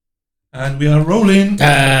And we are rolling.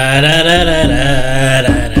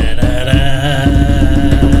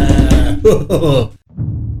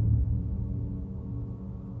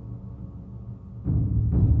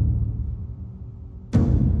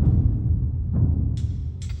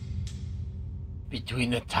 Between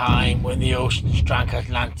the time when the oceans drank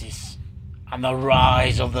Atlantis and the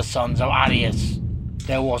rise of the sons of Arius,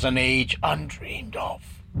 there was an age undreamed of.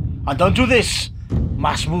 And unto this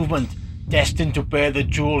mass movement, destined to bear the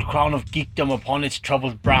jeweled crown of geekdom upon its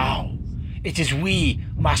troubled brow, it is we,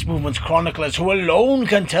 mass movement's chroniclers, who alone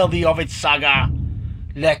can tell thee of its saga.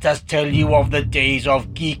 Let us tell you of the days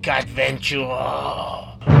of geek adventure.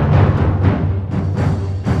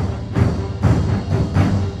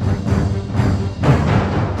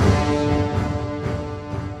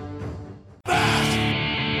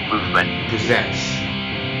 Movement presents.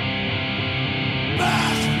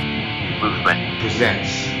 Movement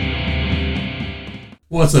presents.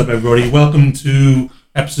 What's up, everybody? Welcome to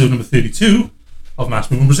episode number 32 of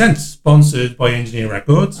Mass Movement Presents, sponsored by Engineer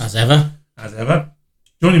Records. As ever.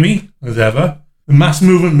 Joining me, as ever, the Mass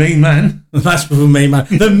Movement main man. The Mass Movement main man.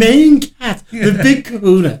 The main cat. The big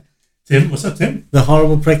kahuna. Tim, what's up, Tim? The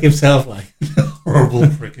horrible prick himself, like. Horrible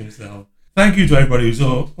prick himself. Thank you to everybody who's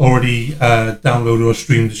already downloaded or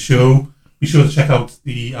streamed the show. Be sure to check out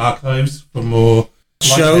the archives for more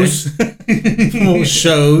shows. More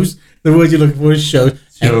shows. The word you're looking for is shows.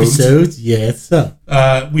 Episodes, yes, sir.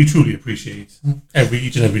 We truly appreciate each and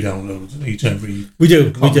every download, each and every. We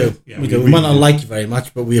do. Yeah, we do. We might not like you very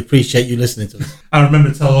much, but we appreciate you listening to us. And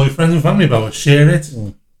remember to tell all your friends and family about it. Share it.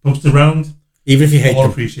 Post it around. Even if you hate them.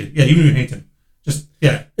 Appreciate it. Yeah, even if you hate them. Just,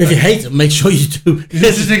 yeah. If you hate them, make sure you do.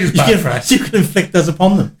 This is bad press. You can inflict us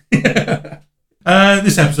upon them.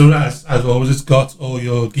 This episode, as always, it's got all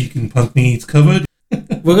your geek and punk needs covered.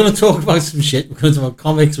 We're going to talk about some shit. We're going to talk about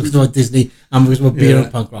comics, we're going to talk about Disney, and we're going to talk about beer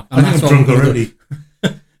and punk rock. And I think I'm drunk already.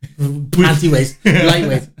 Anti-waste,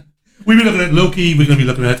 lightweight. We'll be looking at Loki, we're going to be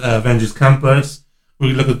looking at Avengers Campus,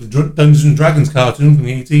 we're going to look at the Dungeons and Dragons cartoon from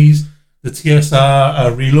the 80s, the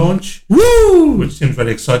TSR relaunch, woo! Which Tim's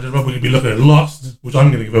very excited about. We're going to be looking at Lost, which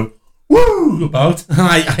I'm going to give a woo about.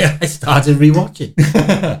 I started rewatching.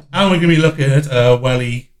 And we're going to be looking at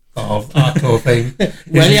Welly of Hardcore fame.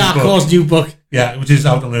 Welly Hardcore's new book. Yeah, which is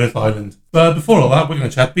out on Earth Island. But before all that, we're going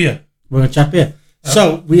to chat beer.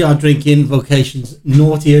 So we are drinking Vocation's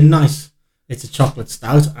Naughty and Nice. It's a chocolate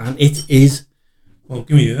stout, and it is... Well,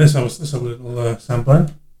 give me this. Let's have a little sample.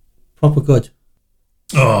 Proper good.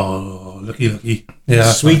 Oh, looky.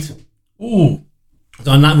 Yeah. Sweet. Ooh.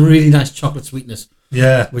 On that really nice chocolate sweetness.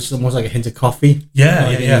 Yeah. Which is almost like a hint of coffee.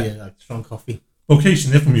 Yeah. Like strong coffee.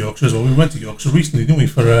 Vocation, they're from Yorkshire as well. We went to Yorkshire recently, didn't we,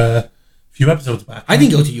 for a few episodes back? I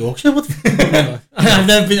didn't go to Yorkshire. What the I've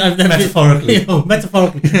never been. Metaphorically.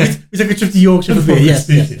 Metaphorically. We took a trip to Yorkshire for beer. Yes,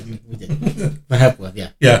 we did. For Hepworth, yeah.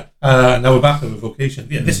 Yeah. Now we're back with Vocation.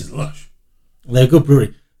 Yeah, this is lush. They're a good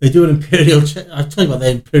brewery. They do an Imperial... I've told you about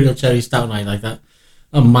their Imperial Cherry Stout, and I like that.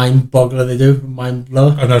 A mind boggler they do. Mind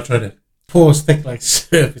blower. I've not tried it. Pours thick like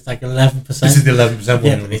syrup. It's like 11%. This is the 11% one.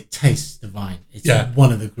 Yeah, but it tastes divine. It's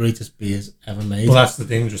one of the greatest beers ever made. Well, that's the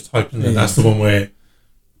dangerous type, isn't it? That's the one where...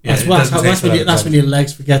 Yeah, that's when your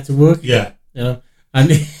legs forget to work. Yeah. You know? And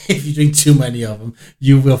if you drink too many of them,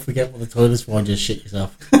 you will forget what the toilet's for and just shit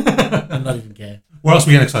yourself. And not even care. What else are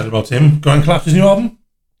we getting excited about, Tim? Grand Collapse's new album?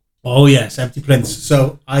 Oh, yes, Empty Prince.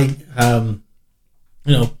 So I,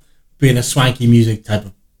 being a swanky music type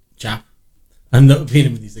of chap, and not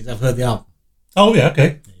being with these things, I've heard the album. Oh, yeah,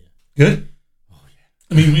 okay. Yeah. Good? Oh, yeah.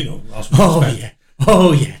 I mean, what else would you expect? Yeah.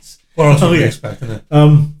 Oh, yes. What else would you expect, isn't it?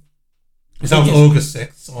 It's out August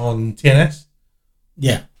 6th on TNS?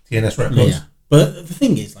 Yeah. TNS Records. Yeah. But the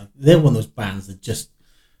thing is, like, they're one of those bands that just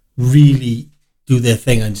really do their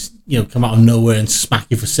thing and just, come out of nowhere and smack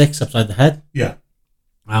you for six upside the head. Yeah.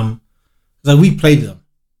 Like we played with them.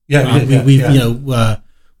 Yeah, we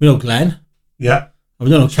know Glenn. Yeah. We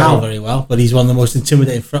don't know Cal very well, but he's one of the most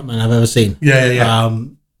intimidating frontmen I've ever seen. Yeah.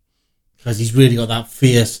 Because he's really got that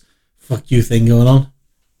fierce fuck you thing going on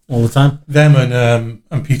all the time. Them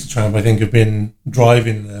and Peter Tramp, I think, have been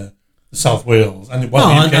driving the South Wales.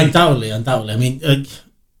 Undoubtedly. I mean,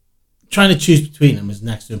 trying to choose between them is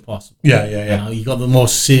next to impossible. Yeah. You got the more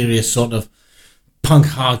serious sort of punk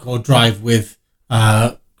hardcore drive with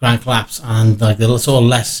Grand Collapse and like the sort of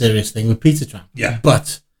less serious thing with Peter Tramp. Yeah.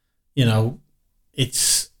 But,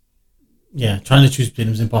 it's... Yeah, trying to choose between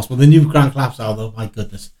them is impossible. The new Grand Collapse album, my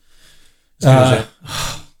goodness. Oh,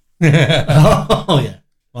 yeah.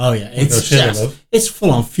 It's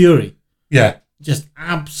full on fury. Yeah. Just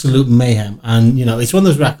absolute mayhem. And, it's one of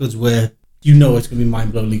those records where it's going to be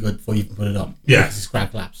mind-blowingly good before you can put it on. Yeah. Because it's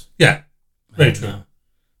Grand Collapse. Yeah. Very true.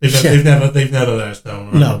 They've never let us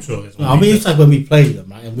down. No, I'm sure. I mean, it's like when we played them,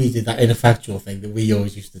 right? And we did that ineffectual thing that we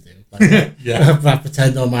always used to do. Like, that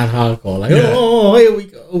pretend old man hardcore. Like, oh, here we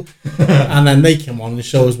go. And then they come on and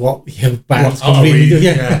show us what bands can really do.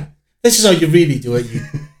 Yeah. This is how you really do it, you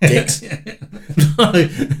dicks.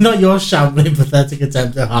 Not your shambling, pathetic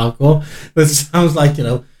attempt at hardcore. That sounds like,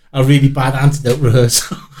 a really bad antidote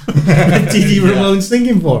rehearsal. Didi Ramone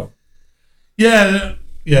singing for them.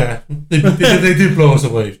 Yeah. They did blow us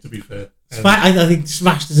away, to be fair. I think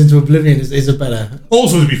Smashed Us Into Oblivion is a better...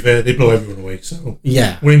 Also, to be fair, they blow everyone away, so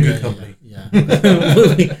we're in good company. Yeah.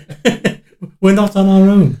 We're not on our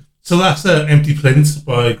own. So that's Empty Plinth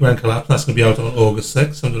by Grand Collapse. That's going to be out on August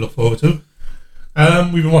 6th, something to look forward to.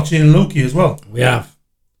 We've been watching Loki as well. We have.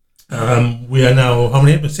 We are now, how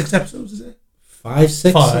many episodes? 6 episodes, is it? 5,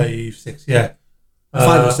 6? 5, 6, yeah.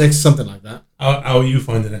 5 or 6, something like that. How are you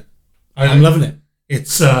finding it? I'm loving it.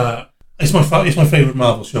 It's my favourite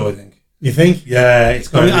Marvel show, I think. You think? Yeah, it's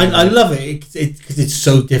got. I love it because it's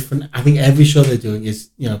so different. I think every show they're doing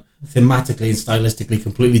is, thematically and stylistically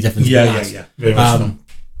completely different. Yeah. Very much so.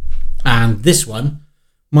 And this one,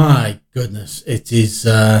 my goodness, it is,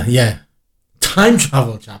 time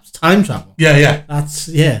travel, chaps. Time travel. Yeah. That's,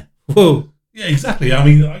 whoa. Yeah, exactly. I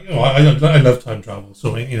mean, I love time travel.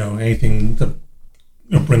 So, anything that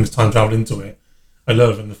brings time travel into it, I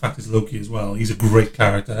love. And the fact it's Loki as well. He's a great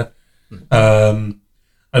character.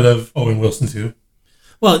 I love Owen Wilson too.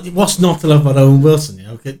 Well, what's not to love about Owen Wilson?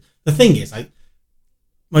 The thing is,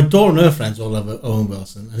 my daughter and her friends all love Owen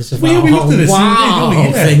Wilson, and it's a we looked at this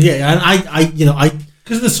thing. Yeah, and I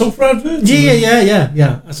because they're so adverts.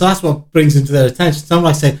 Yeah. So that's what brings them to their attention. So I'm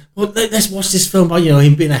like saying, well, let's watch this film about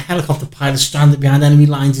him being a helicopter pilot stranded behind enemy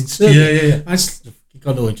lines in Serbia. Yeah. I just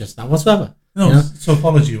got no interest in that whatsoever. No, so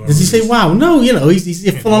apology. Does he say, "Wow"? No, he's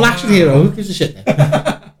a full-on action hero. Who gives a shit?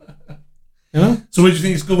 So where do you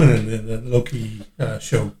think it's going in the Loki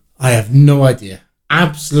show? I have no idea.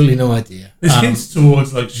 Absolutely no idea. There's hints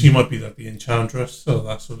towards she might be the Enchantress or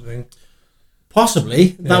that sort of thing.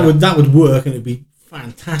 Possibly. That would work and it'd be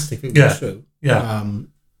fantastic if it was true. Yeah.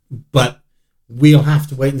 But we'll have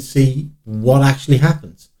to wait and see what actually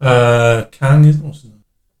happens. Kang isn't also.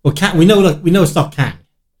 Well, Kang, we know it's not Kang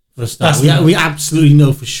for a start. We absolutely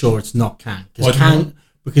know for sure it's not Kang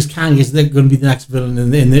because Kang is going to be the next villain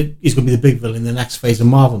he's going to be the big villain in the next phase of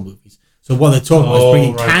Marvel movies. So what they're talking about is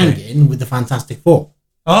bringing Kang in with the Fantastic Four.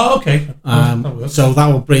 Oh, okay. So that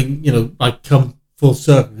will bring come full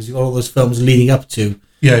circle because you've got all those films leading up to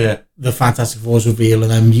the Fantastic Four's reveal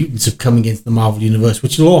and then mutants are coming into the Marvel universe,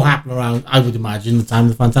 which will all happen around, I would imagine, the time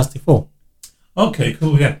of the Fantastic Four. Okay,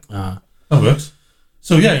 cool. Yeah, that works.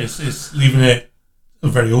 So it's leaving it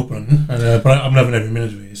very open, but I'm loving every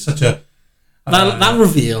minute of it. It's such a that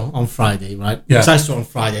reveal on Friday, right? Yeah. Because I saw on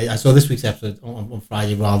Friday. I saw this week's episode on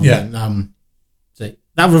Friday rather than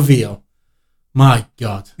that reveal. My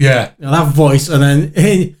God. Yeah. That voice, and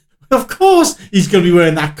then of course he's going to be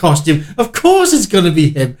wearing that costume. Of course it's going to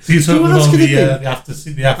be him. So you're talking about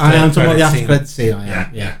the after I am talking about the after credit scene.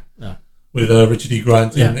 Yeah. With Richard E.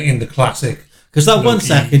 Grant in the classic. Because that Loki. 1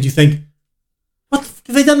 second you think, what the fuck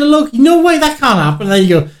have they done to Loki? No way, that can't happen. And then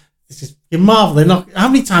you go, this is Marvel. They're not. How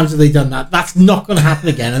many times have they done that? That's not going to happen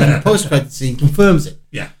again. And then the post-credit scene confirms it.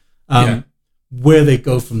 Yeah. Where they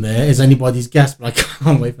go from there is anybody's guess, but I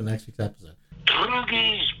can't wait for next week's episode.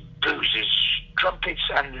 Droogies, boozes, trumpets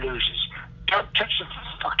and losers. Don't touch the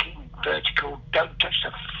fucking vertical. Don't touch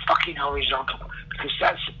the fucking horizontal because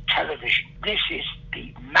that's television. This is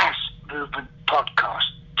the Mass Movement Podcast.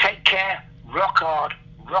 Take care. Rock hard.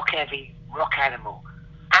 Rock heavy. Rock animal.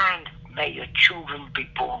 And may your children be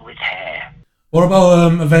born with hair. What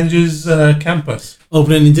about Avengers Campus?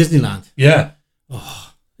 Opening in Disneyland. Yeah.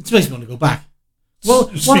 Oh, it makes me want to go back. Well,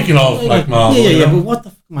 speaking of Marvel. Yeah, but what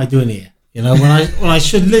the fuck am I doing here? When I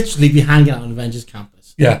should literally be hanging out on Avengers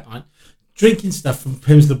Campus. Yeah. Right? Drinking stuff from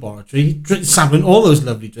Pym's Laboratory, sampling all those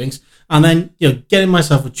lovely drinks, and then getting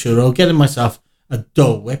myself a churro, getting myself a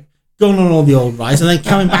Dole Whip, going on all the old rides, and then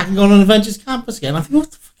coming back and going on Avengers Campus again. I think,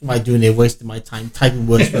 what the fuck am I doing here, wasting my time typing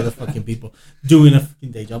words for other fucking people, doing a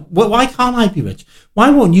fucking day job? Why can't I be rich? Why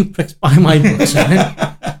won't you pricks buy my books?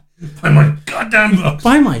 Right? Buy my goddamn books.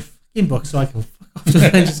 Buy my fucking books so I can fuck off to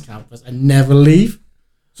Avengers Campus and never leave.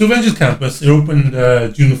 So Avengers Campus, it opened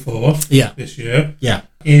June 4th this year. Yeah.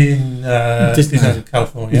 In Disneyland,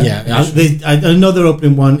 California. Yeah. I know they're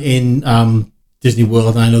opening one in Disney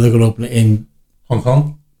World, and I know they're going to open it in Hong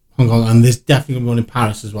Kong, and there's definitely going to be one in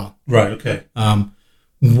Paris as well. Right, okay.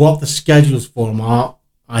 What the schedules for them are,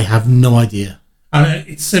 I have no idea. And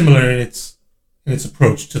it's similar in its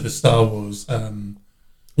approach to the Star Wars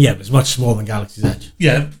Yeah, but it's much smaller than Galaxy's Edge.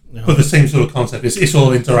 Yeah, but the same sort of concept. It's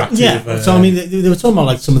all interactive. Yeah, so I mean, they were talking about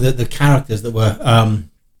like some of the characters that were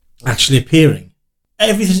actually appearing.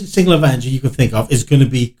 Every single Avenger you can think of is going to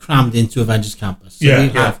be crammed into Avengers Campus. So you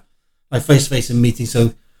have like face-to-face and meetings.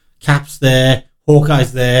 So Cap's there,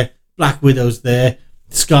 Hawkeye's there, Black Widow's there,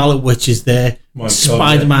 Scarlet Witch is there,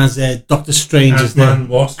 Spider-Man's there, Doctor Strange is there,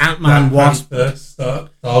 Ant-Man, Wasp,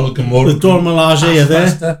 Gamora, the Dora Milaje are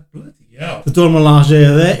there. The Dora Milaje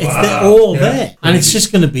are there. They're all there. And it's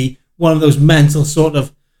just going to be one of those mental sort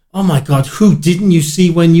of, oh my God, who didn't you see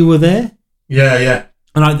when you were there? Yeah.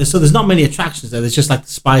 And so there's not many attractions there. There's just like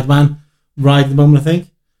the Spider-Man ride at the moment, I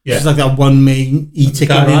think. Yeah. It's like that one main e-ticket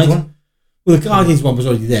ride. One? Well, the Guardians one was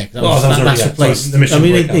already there. That's replaced.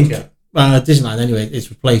 Disneyland, anyway, it's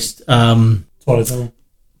replaced Twilight Zone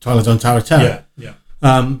Tower of Terror. Yeah.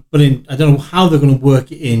 But I don't know how they're going to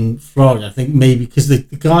work it in Florida. I think maybe because the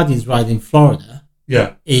Guardians ride in Florida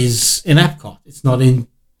is in Epcot. It's not in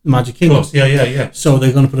Magic Kingdom. Of course, yeah. So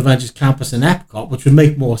they're going to put Avengers Campus in Epcot, which would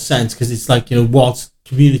make more sense because it's like, Walt's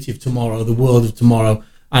community of tomorrow, the world of tomorrow,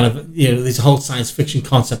 and there's a whole science fiction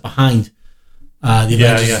concept behind the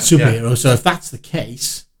Avengers superhero. Yeah. So if that's the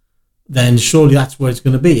case, then surely that's where it's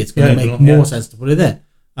going to be. It's going to make more sense to put it there.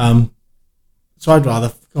 So I'd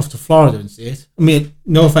rather go off to Florida and see it. I mean,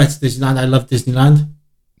 no offense to Disneyland, I love Disneyland.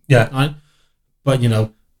 Yeah. Right? But,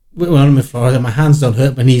 when I'm in Florida, my hands don't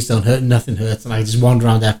hurt, my knees don't hurt, nothing hurts, and I just wander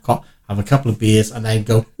around Epcot, have a couple of beers, and then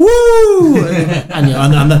go, woo! and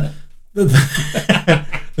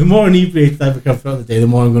the more inebriated I become throughout the day, the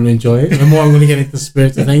more I'm going to enjoy it, the more I'm going to get into the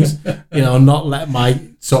spirit of things, not let my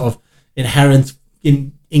sort of inherent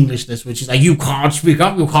Englishness, which is like, you can't speak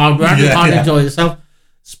up, you can't enjoy yourself,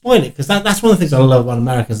 spoil it, because that's one of the things I love about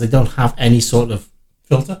Americans. They don't have any sort of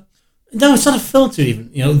filter. No, it's not a filter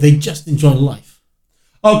even. They just enjoy life.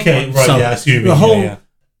 Okay, right. So I see what you mean. The whole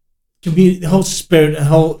community, the whole spirit,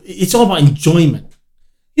 it's all about enjoyment.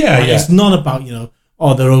 Yeah. It's not about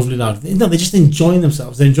they're overly loud. No, they're just enjoying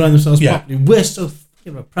themselves. They're enjoying themselves properly. We're so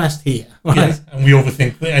fucking repressed here, right? Yes, and we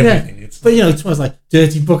overthink everything. Yeah. But it's always like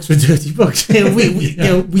dirty books for dirty books.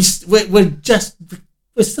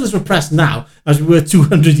 We're still as repressed now as we were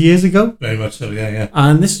 200 years ago. Very much so, yeah.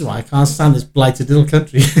 And this is why I can't stand this blighted little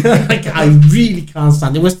country. I really can't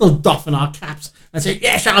stand it. We're still doffing our caps and saying,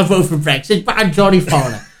 yes, I'll vote for Brexit, ban Johnny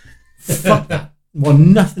Foreigner. Fuck that. Want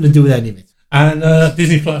nothing to do with any of it. And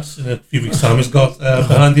Disney Plus in a few weeks' time has got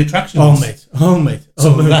Behind the Attractions. Oh, mate.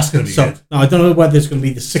 So that's going to be good. Now, I don't know whether it's going to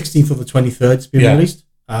be the 16th or the 23rd it's being released.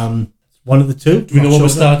 One of the two. Do we know what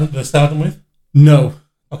they're starting with? No.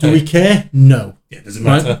 Okay. Do we care? No. Yeah, it doesn't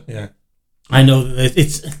matter. Right? Yeah. I know that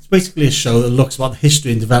it's basically a show that looks about the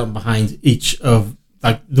history and development behind each of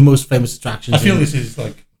the most famous attractions. I feel this is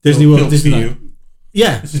like Disney World, Disney. You.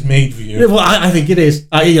 Yeah, this is made for you. Yeah, well, I think it is.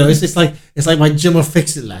 It's like my Jim will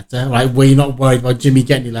fix it letter, right? Where you're not worried about Jimmy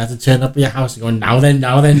getting your letter, turn up at your house and going now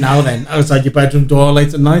then, outside your bedroom door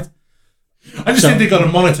late at night. I just think they got a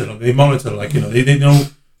monitor. They monitor they know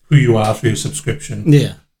who you are through your subscription.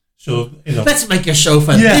 Yeah. So, let's make a show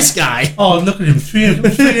for this guy. Oh, look at him,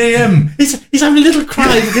 3 a.m. He's having a little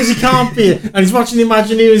cry because he can't be, and he's watching the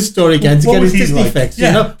Imagineering story again to get his Disney fix.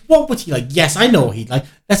 Yeah. What would he like? Yes, I know what he'd like.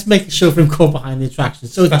 Let's make a show for him called Behind the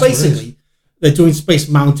Attractions. So it's basically, they're doing Space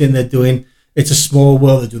Mountain, they're doing It's a Small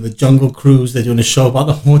World, they're doing the Jungle Cruise, they're doing a show about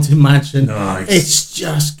the Haunted Mansion. Nice. It's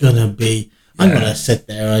just gonna be... I'm going to sit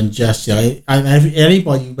there and just,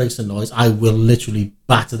 anybody who makes a noise, I will literally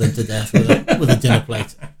batter them to death with a dinner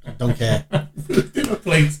plate. Don't care. Dinner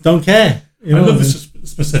plate. Don't care. I love the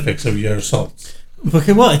specifics of your assaults.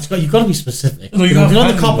 Okay, well, you've got to be specific. No,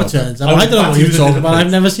 the copper turns. I don't know what you're talking about.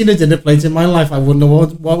 I've never seen a dinner plate in my life. I wouldn't know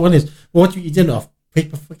what one is. What do you eat dinner off?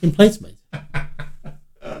 Paper fucking plates, mate. I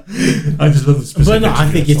just love the specifics. But no, I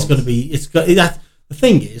think it's going to be... The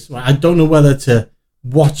thing is, right, I don't know whether to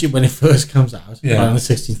watch it when it first comes out, on the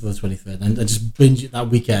 16th or the 23rd, and just binge it that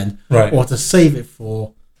weekend, or to save it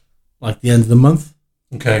for the end of the month.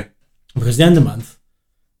 Okay. Because the end of the month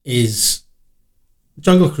is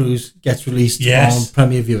Jungle Cruise gets released on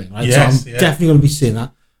premiere viewing, right? Yes, so I'm definitely going to be seeing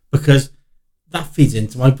that because that feeds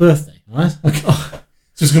into my birthday, right? Okay. So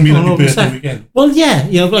it's going to be like a birthday weekend. Well, yeah,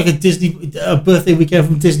 like a birthday weekend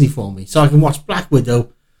from Disney for me, so I can watch Black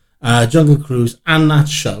Widow, Jungle Cruise, and that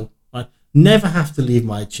show. Never have to leave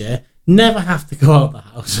my chair. Never have to go out the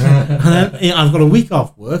house. And then, I've got a week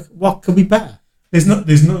off work. What could be better? There's going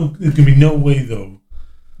to be no way though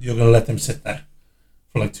you're going to let them sit there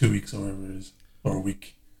for 2 weeks or whatever it is, or a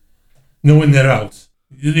week. Knowing they're out,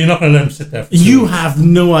 you're not going to let them sit there. For 2 you weeks. Have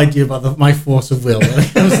no idea about my force of will when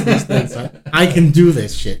it comes to these things. Right? I can do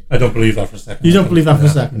this shit. I don't believe that for a second. You don't believe that for a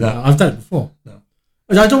second? No. I've done it before. No.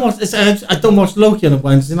 I don't watch Loki on a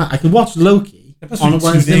Wednesday night. I can watch Loki on a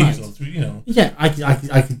Wednesday night. Or 3, you know. Yeah, I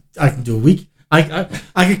can do a week. I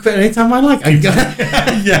can quit anytime I like.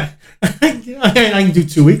 Yeah. I can do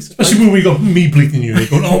 2 weeks. Especially when we got me bleating you. You're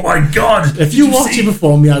going, oh my God. If you watch it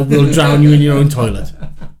before me, I will drown you in your own toilet.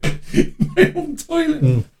 My own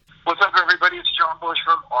toilet. What's up, everybody? It's John Bush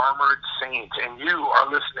from Armored Saint, and you are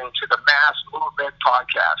listening to the Mass Movement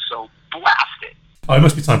Podcast, so blast it. Oh, it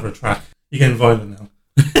must be time for a track. You're getting violent now.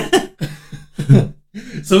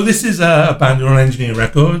 So this is a band who are on Engineer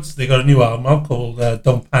Records. They got a new album out called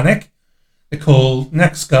Don't Panic. They're called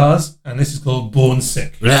Neck Scars, and this is called Born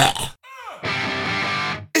Sick. It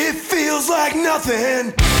feels like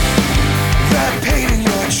nothing. That pain in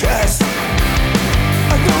your chest. I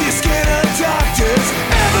know you're scared of doctors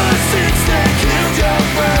ever since they killed your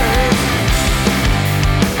friends.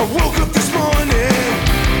 I woke up this morning,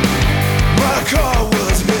 my car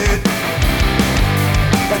was hit.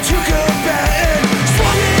 I took a bat and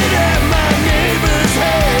swung it at my neighbor's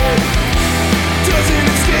head. Doesn't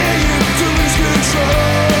it scare you to lose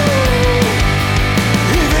control?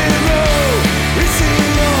 Even though it's the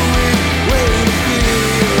only way to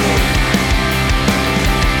feel.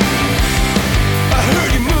 I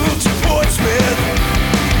heard you moved to Portsmouth,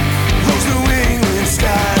 those New England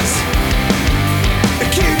skies.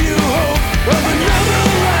 It gave you hope of another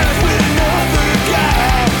life with another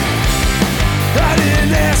guy. I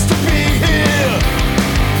didn't ask to be here.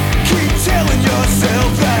 Keep telling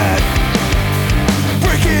yourself that.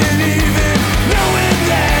 Breaking even, knowing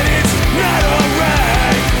that it's not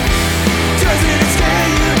alright. Doesn't it scare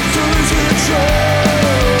you to lose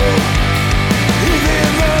control? Even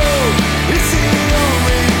though it's the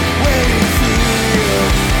only way to feel.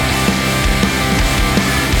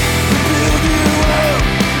 They build you up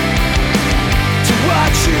to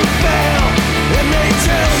watch you fail, and they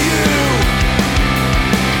tell you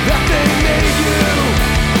that they made you.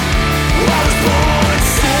 I was born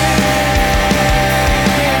sick.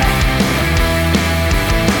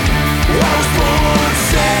 I was born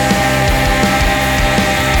sick.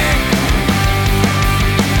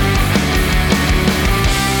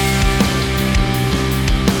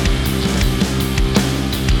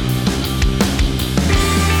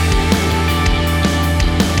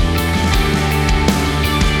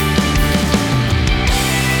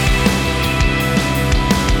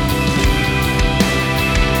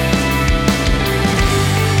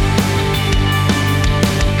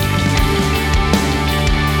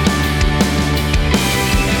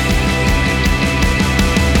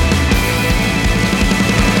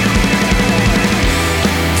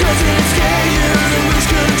 Doesn't it scare you to lose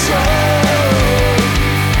control?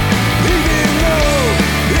 Even though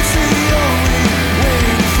it's the only way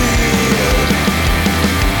to feel.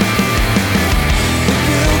 They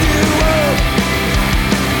build you up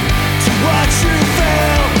to watch you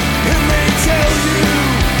fail, and they tell you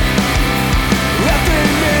that they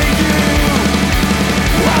made you.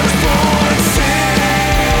 I was born sick.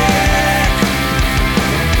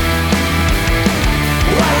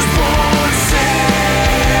 I was born sick.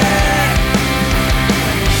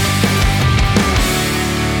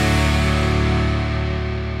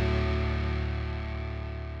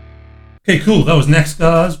 Okay, cool. That was Neck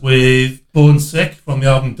Scars with Born Sick from the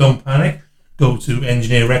album Don't Panic. Go to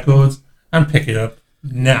Engineer Records and pick it up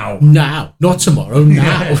now. Now, not tomorrow.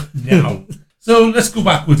 Now. Now. So let's go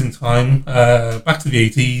backwards in time, back to the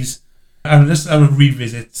 80s, and let's have a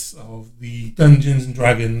revisit of the Dungeons and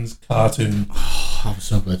Dragons cartoon. That was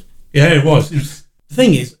so good. Yeah, it was. The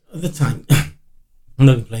thing is, at the time, I'm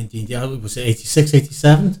not playing D&D. Was it 86,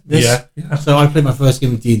 87? Yeah. So I played my first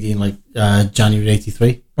game of D&D in like January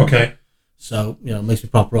 83. Okay. So, you know, it makes me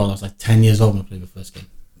proper old. I was like 10 years old when I played my first game.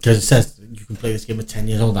 Because it says you can play this game at 10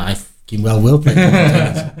 years old. I fucking will play it at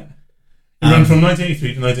 10 years. You ran from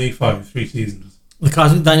 1983 to 1985, 3 seasons. The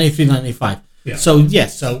cartoon, 1983, 1985. Yeah. So,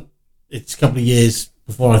 yes, so it's a couple of years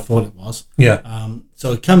before I thought it was. Yeah.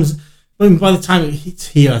 So it comes, by the time it hits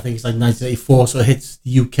here, I think it's like 1984, so it hits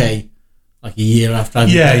the UK like a year after I've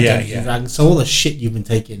been playing Dungeons and Dragons. So all the shit you've been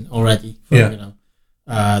taking already from, you know,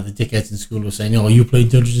 the dickheads in school were saying, oh, you play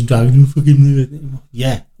Dungeons and Dragons, you fucking...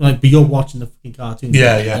 Yeah. Like, but you're watching the fucking cartoon.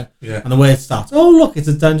 Yeah. And the way it starts, oh, look, it's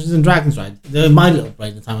a Dungeons and Dragons ride. In my little brain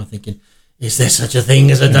at the time, I'm thinking, is there such a thing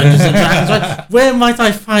as a Dungeons and Dragons ride? Where might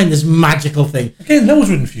I find this magical thing? Again, that was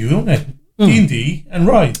written for you, wasn't it? D&D and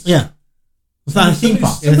rides. Yeah. Was that a theme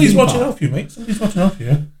park? Somebody's watching out for you, mate. Somebody's watching out for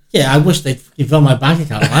you. Yeah, I wish they'd fucking fill my bank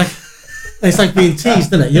account, like. It's like being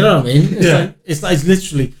teased, isn't it? You know what I mean? It's like, it's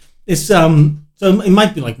literally, so it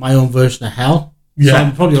might be like my own version of hell. Yeah. So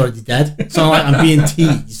I'm probably already dead. So I'm being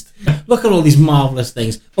teased. look at all these marvelous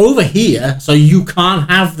things over here, so you can't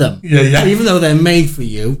have them. Yeah. Even though they're made for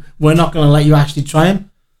you, we're not going to let you actually try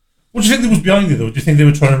them. What do you think there was behind it, though? Do you think they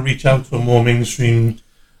were trying to reach out to a more mainstream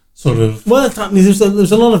sort of... Well, at the time, there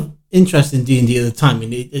was a lot of interest in D&D at the time. I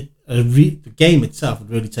mean, the game itself had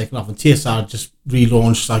really taken off, and TSR just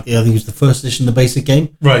relaunched, like, I think it was the first edition of the basic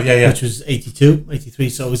game. Right, yeah. Which was 82, 83,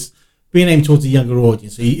 so it was being aimed towards a younger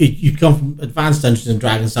audience. So you'd gone from advanced Dungeons and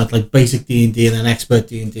Dragons down to like basic D&D, and then expert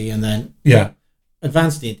D&D, and then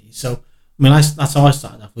advanced D&D. So, I mean, that's how I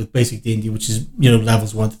started off with basic D&D, which is,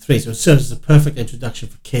 levels 1 to 3. So it serves as a perfect introduction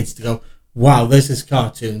for kids to go, wow, there's this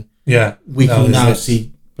cartoon. Yeah. We can now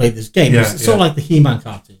play this game. Yeah, it's sort of like the He-Man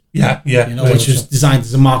cartoon. Yeah. Which was designed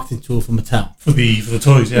as a marketing tool for Mattel. For the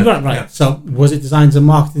toys, yeah. Right. Yeah. So was it designed as a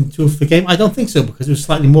marketing tool for the game? I don't think so, because it was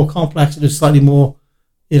slightly more complex. It was slightly more,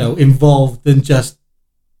 involved than just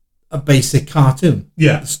a basic cartoon.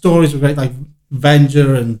 Yeah. The stories were great, like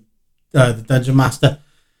Venger and the Dungeon Master.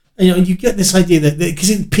 And, you get this idea that, because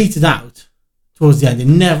it petered out towards the end, it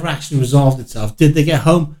never actually resolved itself. Did they get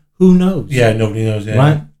home? Who knows? Yeah, nobody knows, yeah.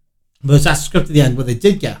 Right? But it's that script at the end where they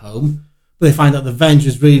did get home, but they find out the Venger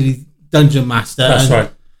is really Dungeon Master. That's right.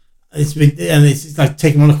 It's like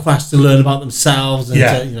taking them on a quest to learn about themselves.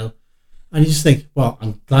 And and you just think, well,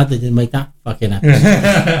 I'm glad they didn't make that fucking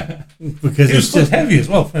episode. Because it was quite heavy as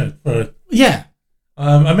well for yeah.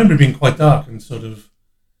 I remember it being quite dark and sort of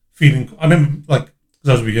feeling... I remember, like, because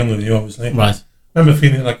I was a bit younger than you, obviously. Right. I remember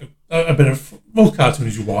feeling like a bit of... Most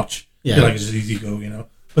cartoons you watch, feel like it's just easy go,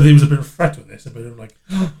 But there was a bit of threat with this, a bit of like...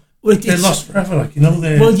 they're lost forever, like,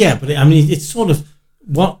 Well, yeah, but it's sort of...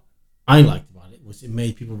 What I liked about it was it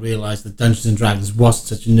made people realise that Dungeons and Dragons wasn't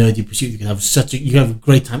such a nerdy pursuit. You could have a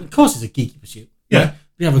great time. Of course, it's a geeky pursuit. Yeah. Right?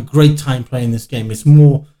 You have a great time playing this game. It's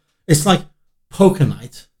like poker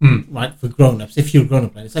night, right, for grown-ups. If you're a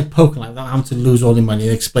grown-up playing, it's like poker night without having to lose all your money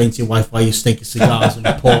and explain to your wife why you stink of cigars and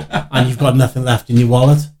report and you've got nothing left in your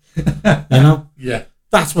wallet. Yeah.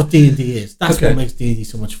 That's what D&D is. That's what makes D&D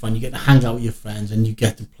so much fun. You get to hang out with your friends and you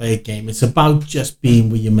get to play a game. It's about just being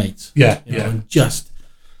with your mates. And just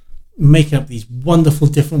making up these wonderful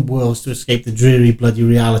different worlds to escape the dreary, bloody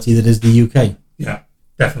reality that is the UK. Yeah,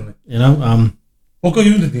 definitely. What got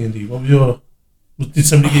you into D&D? What was your... Did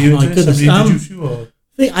somebody get you into it? Somebody introduce you? Or?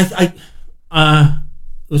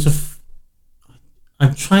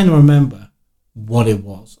 I'm trying to remember what it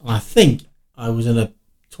was. And I think I was in a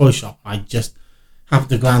toy shop. I just happened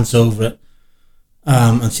to glance over it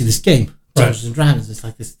and see this game, Dungeons and Dragons. It's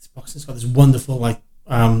like this box. It's got this wonderful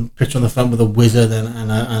picture on the front with a wizard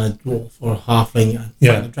and a dwarf or a halfling and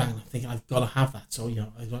a dragon. I think I've got to have that. So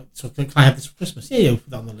so can I have this for Christmas? Yeah,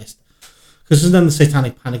 put that on the list. Because there's then the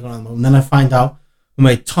Satanic Panic around the moment. And then I find out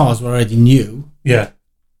my mate Taz, who I already knew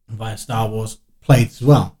via Star Wars, played as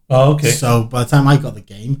well. Oh, okay. So by the time I got the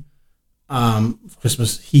game for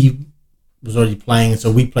Christmas, he was already playing, and so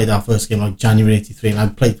we played our first game like January '83, and I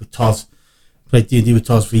played with Taz, played D&D with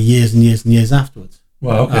Taz for years and years and years afterwards.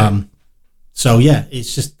 Well, okay. So yeah,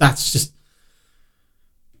 that's just.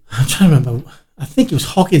 I'm trying to remember. I think it was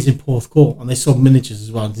Hawkins in Porthcawl, and they sold miniatures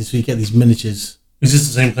as well. So you get these miniatures. Is this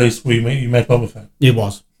the same place where you met Boba Fett? It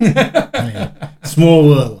was. Small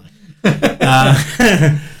world.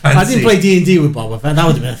 I didn't play D&D with Boba Fett. That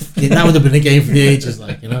would have been a game for the ages,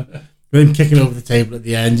 with him kicking over the table at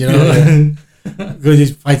the end, Because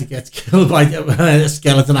his fighter gets killed by a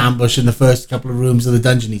skeleton ambush in the first couple of rooms of the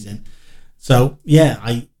dungeon he's in. So yeah,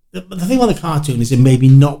 the thing about the cartoon is it made me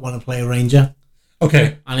not want to play a ranger.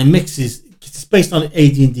 Okay. And it mixes. It's based on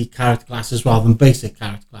AD&D character classes rather than basic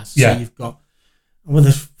character classes. Yeah. So you've got where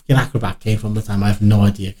the fucking acrobat came from at the time, I have no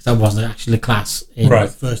idea, because that wasn't actually a class in the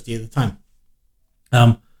first year at the time.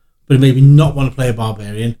 But it made me not want to play a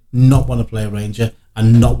barbarian, not want to play a ranger,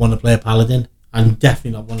 and not want to play a paladin, and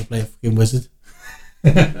definitely not want to play a fucking wizard.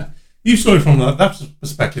 You saw it from that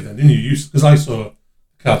perspective, then, didn't you? Because I saw a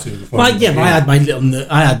cartoon before. But I had my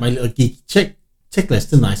little geeky tick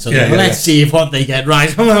list, didn't I? So let's see if what they get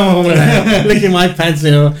right. Look at my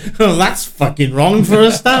pencil. Oh, that's fucking wrong for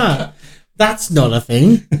a start. That's not a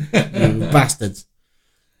thing, you bastards.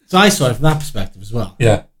 So I saw it from that perspective as well.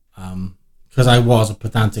 Yeah. Because I was a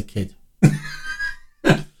pedantic kid.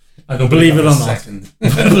 I don't believe it or not.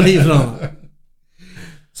 Believe it or not.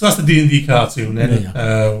 So that's the D&D cartoon,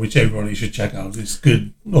 then, which everybody should check out. It's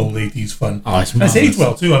good old 80s fun. Oh, it's marvelous. It's aged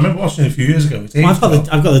well too. I remember watching it a few years ago. I've got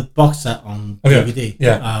the box set on DVD.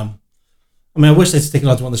 Yeah. I wish they'd stick it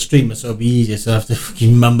onto one of the streamers so it'd be easier. So I have to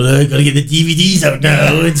fucking mumble, gotta get the DVDs out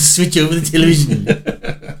now and switch over the television.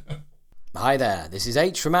 Hi there, this is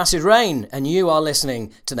H from Acid Rain, and you are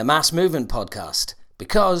listening to the Mass Movement Podcast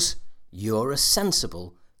because you're a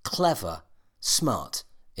sensible, clever, smart,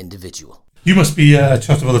 individual. You must be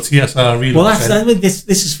chuffed about the TSR relaunch. Well, this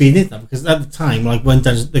is feeding it now, because at the time, like when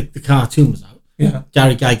the cartoon was out,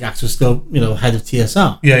 Gary Gygax was still head of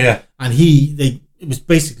TSR. Yeah. And it was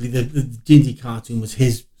basically the D&D cartoon was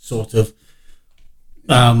his sort of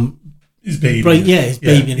his baby. His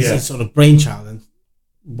baby and his sort of brainchild. And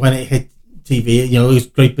when it hit TV, it was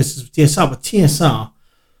great business with TSR. But TSR,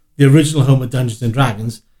 the original home of Dungeons and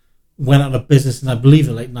Dragons, went out of business in, I believe,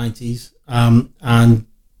 the late 90s. And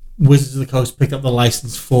Wizards of the Coast picked up the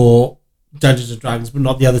license for Dungeons and Dragons, but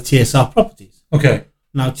not the other TSR properties. Okay.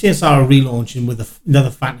 Now, TSR are relaunching with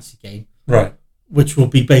another fantasy game. Right. Which will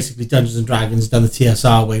be basically Dungeons and Dragons done the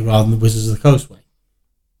TSR way rather than the Wizards of the Coast way.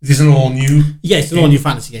 Is this an all-new? Yeah, it's an all-new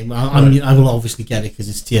fantasy game. I mean, I will obviously get it because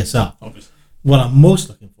it's TSR. Obviously. What I'm most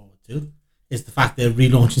looking forward to is the fact they're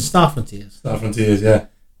relaunching Star Frontiers. Star Frontiers, yeah.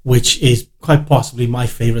 Which is quite possibly my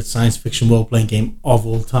favourite science fiction role-playing game of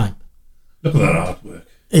all time. Look at that artwork.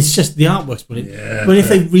 It's just, the artwork's brilliant. Yeah. But if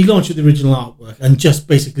they relaunch with the original artwork and just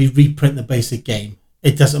basically reprint the basic game,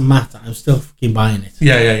 it doesn't matter. I'm still fucking buying it.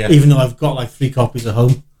 Yeah. Even though I've got like 3 copies at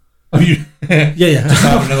home. Have you? Yeah.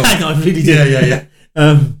 I know, I really do. Yeah.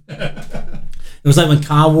 It was like when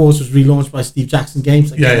Car Wars was relaunched by Steve Jackson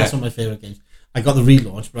Games. That's one of my favourite games. I got the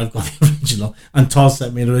relaunch, but I've got the original. And Todd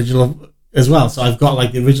sent me an original as well. So I've got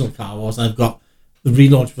like the original Car Wars and I've got the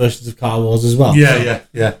relaunch versions of Car Wars as well. Yeah.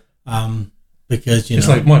 Because, it's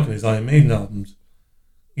like Michael, his Iron Maiden albums.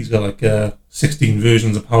 He's got like 16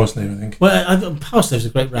 versions of Power Slave, I think. Well, Power Slave's a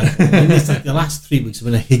great record. I mean, it's like the last 3 weeks have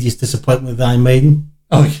been a hideous disappointment with Iron Maiden.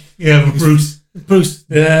 Oh, yeah, with Bruce.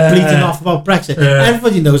 Bleating off about Brexit.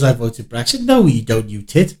 Everybody knows I voted Brexit. No, you don't, you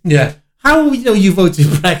tit. Yeah. How will we know you voted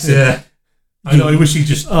Brexit? Yeah. I know, I wish he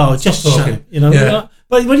just just talking.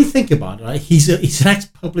 But when you think about it, right, he's an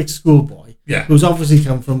ex-public school boy who's obviously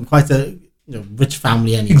come from quite a rich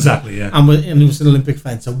family anyway. Exactly, yeah. And he was an Olympic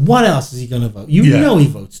fencer. What else is he going to vote? You know he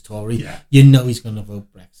votes Tory. Yeah. You know he's going to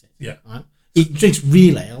vote Brexit. Yeah. Right? He drinks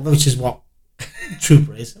real ale, which is what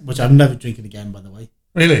Trooper is, which I'm never drinking again, by the way.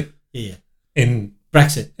 Really? Yeah. In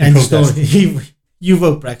Brexit. End story. You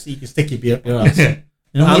vote Brexit, you can stick your beer up your ass.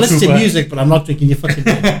 I'll listen to music, but I'm not drinking your fucking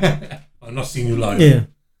beer. I'm not seeing you live. Yeah.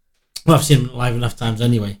 Well, I've seen him live enough times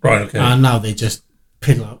anyway. Right, okay. And now they just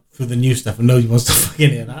piddle out through the new stuff and nobody wants to fucking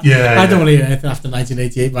hear that. Yeah. I don't want to hear anything after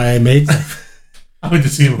 1988 by Iron Maiden. I went to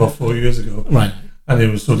see him about 4 years ago. Right. And it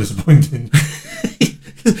was so disappointing.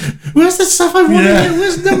 Where's the stuff I want to hear?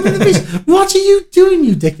 Where's Number of the Beast? What are you doing,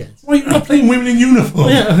 you dickheads? Why are you not playing women in uniform?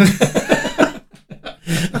 Yeah.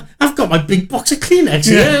 I've got my big box of Kleenex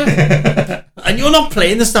here. And you're not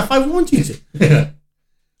playing the stuff I want you to. Yeah.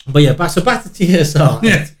 But yeah, so back to TSR.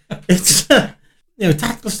 Yeah. It's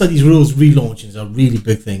tactical studies rules relaunching is a really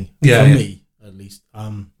big thing for me, at least,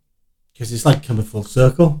 because it's like coming full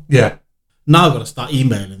circle. Yeah. Now I've got to start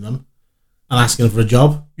emailing them and asking them for a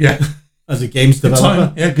job. Yeah. As a games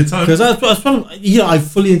developer. Good time. Because I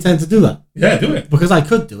fully intend to do that. Yeah, do it. Because I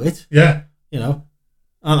could do it. Yeah.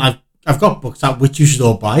 And I've got books out which you should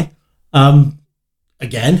all buy.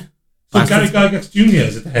 Again. So Gary Gygax Jr.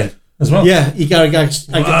 is at the head as well. Yeah, Gary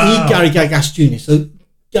Gygax Jr. So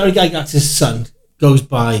Gary Gygax's son goes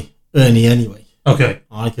by Ernie anyway. Okay.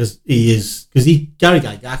 Because Gary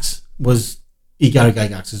Gygax was Gary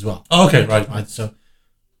Gygax as well. Oh, okay, right. So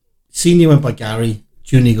senior went by Gary,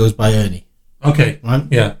 junior goes by Ernie. Okay. Right?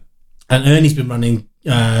 Yeah. And Ernie's been running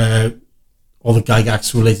all the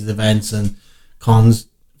Gygax related events and cons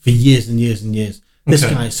for years and years and years. This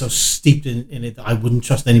guy is so steeped in it that I wouldn't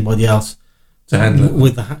trust anybody else to handle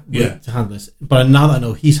it. To handle this. But now that I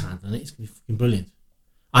know he's handling it, it's going to be fucking brilliant.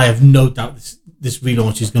 I have no doubt this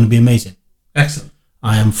relaunch is going to be amazing. Excellent.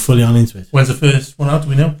 I am fully on into it. When's the first one out? Do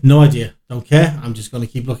we know? No idea. Don't care. I'm just going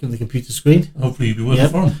to keep looking at the computer screen. Hopefully you'll be working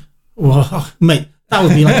for him. Well, mate, that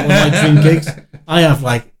would be like one of my dream gigs. I have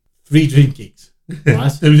like 3 dream gigs. Right?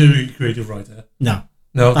 WWE creative writer. No.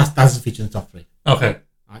 That's a feature in the top 3. Okay.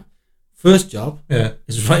 Right. First job. Yeah.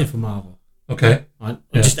 Is writing for Marvel. Okay. Right.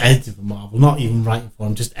 Yeah. Just editing for Marvel, not even writing for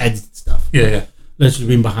them, just editing stuff. Yeah. Literally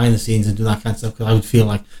being behind the scenes and doing that kind of stuff because I would feel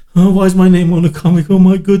like, oh, why is my name on a comic? Oh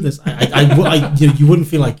my goodness! You wouldn't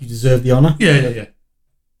feel like you deserve the honor. Yeah.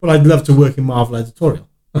 But I'd love to work in Marvel editorial.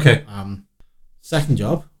 Okay. Second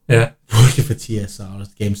job. Yeah. Working for TSR as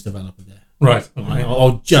the games developer there. Right. Okay. Right?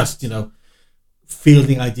 Or just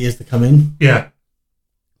fielding ideas to come in. Yeah.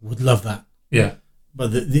 Would love that. Yeah.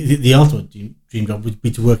 But the ultimate dream job would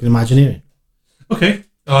be to work in Imagineering. Okay.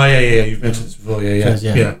 Oh yeah. You've mentioned this before.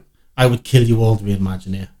 Yeah. I would kill you all to be an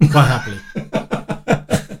Imagineer. Quite happily.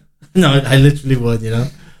 No, I literally would,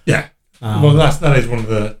 Yeah. Well, that is one of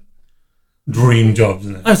the dream jobs,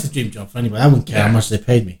 isn't it? That's a dream job for anybody. I wouldn't care how much they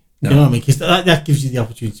paid me. No. You know what I mean? Because that gives you the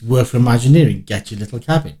opportunity to work for Imagineering, get your little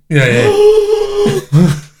cabin. Yeah, yeah.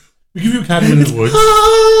 We give you a cabin in the woods.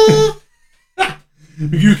 We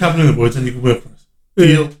give you a cabin in the woods and you can work for us.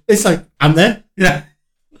 Deal. It's like, I'm there. Yeah.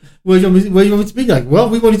 Where do you want me to be? Like, well,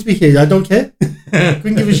 we want you to be here. I don't care.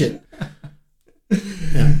 Couldn't give a shit.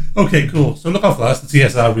 Yeah. Okay, cool. So look out for that. It's the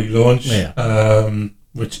TSR relaunch, Yeah.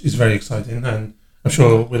 which is very exciting, and I'm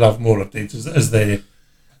sure we'll have more updates as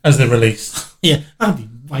they release. Yeah, I'll be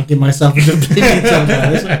wanking myself into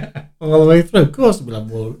a all the way through. Of course, we'll have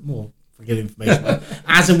more fucking information. But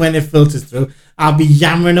as and when it filters through, I'll be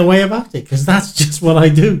yammering away about it because that's just what I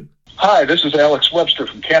do. Hi, this is Alex Webster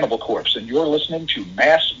from Cannibal Corpse, and you're listening to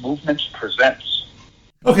Mass Movements Presents.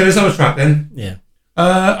 Okay, let's have a track then. Yeah.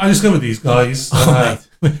 I discovered these guys. Mate.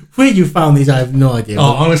 Where you found these, I have no idea. Oh,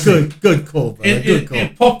 honestly, good call, brother. Good call.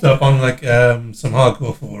 It popped up on like some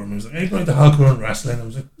hardcore forum. It was like, "Are you going to hardcore and wrestling?" I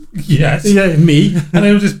was like, "Yes." Yeah, me. And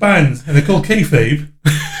it was this band, and they're called Kayfabe.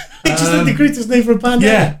 It's just like the greatest name for a band.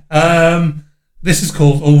 Yeah. This is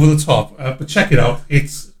called Over the Top, but check it out.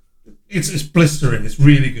 It's blistering. It's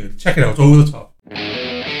really good. Check it out. Over the Top.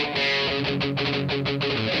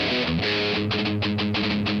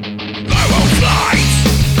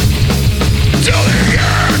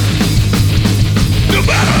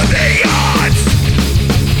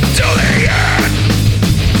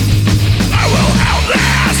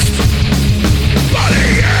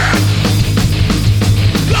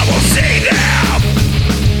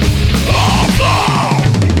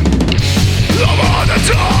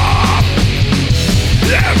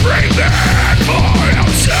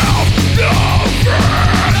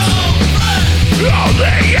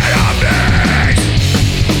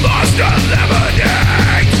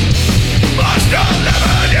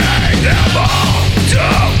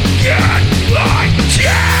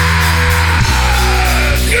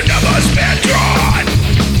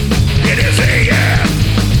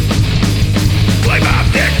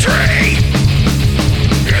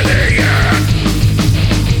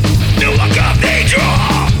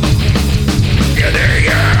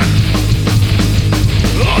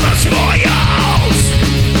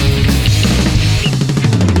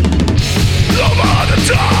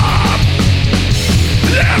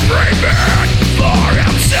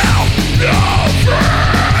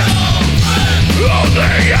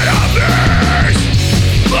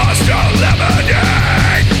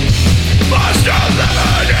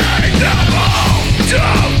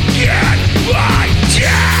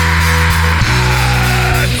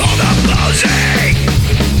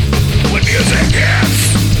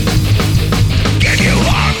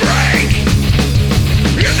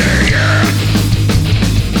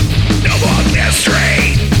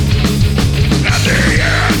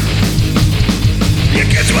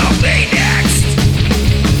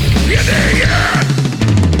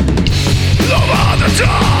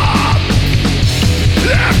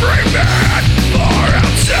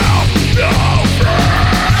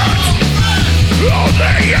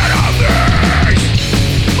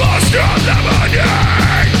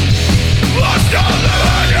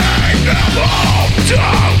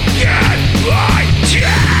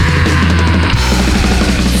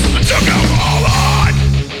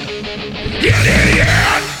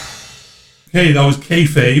 Okay, that was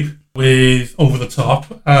Kayfabe with Over the Top.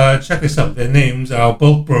 Check this out. Their names are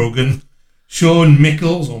Bulk Brogan, Shawn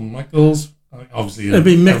Michaels, obviously it'd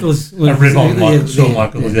be Michaels. A rib on Shawn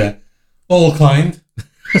Michaels, yeah. All Kind,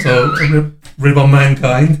 so a rib on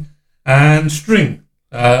Mankind, and String,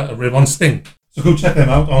 a rib on Sting. So go check them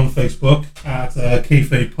out on Facebook at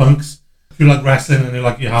Kayfabe Punks. If you like wrestling and you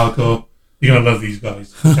like your hardcore, you're going to love these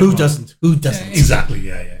guys. Who doesn't? Who doesn't? Yeah, exactly,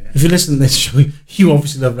 yeah. If you listen to this show, you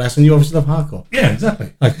obviously love wrestling, you obviously love hardcore. Yeah,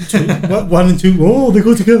 exactly. Like 1 and 2, oh, they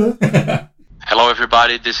go together. Hello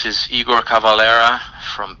everybody, this is Igor Cavalera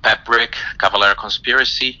from Peprick, Cavalera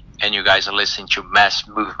Conspiracy, and you guys are listening to Mass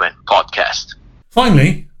Movement Podcast.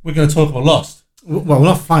 Finally, we're going to talk about Lost. Well,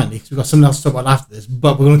 not finally, because we've got something else to talk about after this,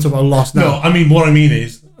 but we're going to talk about Lost now. No, what I mean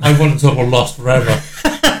is, I want to talk about Lost forever.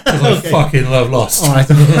 Because I fucking love Lost. Alright,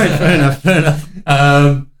 fair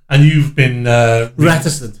enough. And you've been...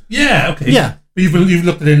 reticent. Yeah, okay. Yeah. But you've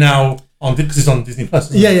looked at it now, because it's on Disney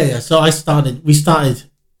Plus, isn't it? Yeah. So we started,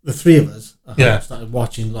 the three of us, started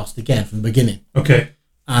watching Lost again from the beginning. Okay.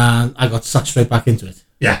 And I got sucked straight back into it.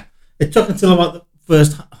 Yeah. It took until about the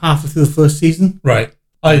first half through the first season. Right.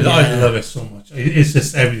 I love it so much. It's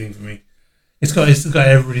just everything for me. It's got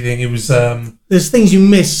everything. It was... There's things you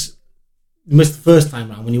miss the first time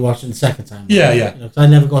round when you watch it the second time round. Yeah. You know, 'cause I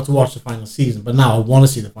never got to watch the final season, but now I want to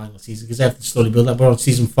see the final season because everything's slowly built up. We're on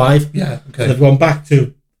season 5. Yeah, okay. So they've gone back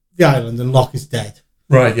to the island and Locke is dead.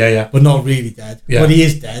 Right, yeah. But not really dead. Yeah. But he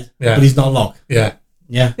is dead. Yeah. But he's not Locke. Yeah.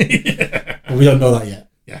 Yeah. But we don't know that yet.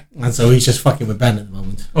 Yeah. And so he's just fucking with Ben at the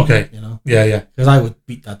moment. Okay. You know? Yeah. Because I would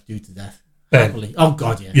beat that dude to death. Ben. Happily. Oh,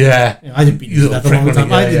 God, yeah. Yeah. I did beat him to death a long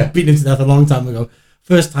time. I did yeah. beat him to death a long time ago.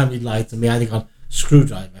 First time he lied to me, I'd have gone,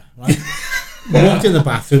 screwdriver, right? Walked in the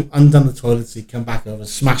bathroom, undone the toilet seat, come back over,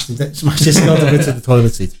 smashed his skull into the toilet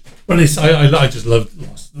seat. Well, I just loved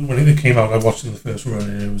Lost. When it came out, I watched it in the first run,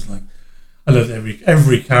 and it was like, I loved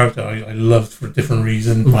every character I loved for a different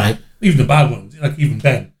reason. Right. Even the bad ones, like even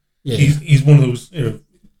Ben. Yeah. He's one of those,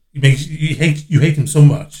 he makes you hate him so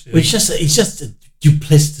much. Well, he's just a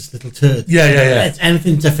duplicitous little turd. Yeah. It's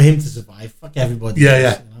anything for him to survive. Fuck everybody. Yeah, else,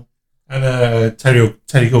 yeah. You know? And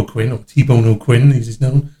Terry O'Quinn, or T-Bone O'Quinn, as he's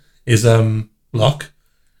known, is Locke.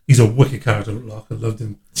 He's a wicked character, Locke. I loved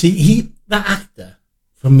him. See, that actor,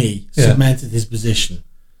 for me, cemented his position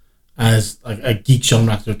as like a geek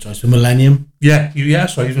genre actor of choice for Millennium. Yeah,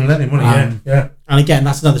 that's right. He's Millennium, wasn't he? Yeah. And again,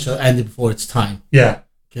 that's another show that ended before its time. Yeah.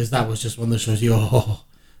 Because that was just one of those shows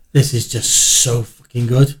this is just so fucking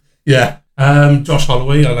good. Yeah. Josh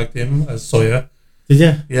Holloway, I liked him as Sawyer. Did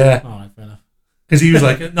you? Yeah. All right, fair enough. Because he was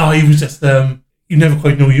like, no, he was just, you never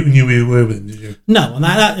quite knew who you were with him, did you? No, and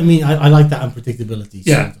I like that unpredictability.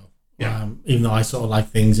 Yeah. Sort of. Yeah. Even though I sort of like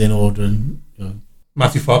things in order and, you know.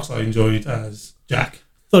 Matthew Fox, I enjoyed as Jack.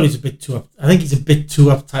 Thought he's a bit too I think he's a bit too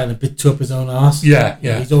uptight and a bit too up his own arse. Yeah.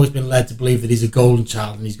 He's always been led to believe that he's a golden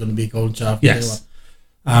child and he's going to be a golden child from day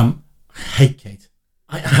one. I hate Kate.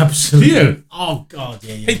 I absolutely. Do you? Oh God,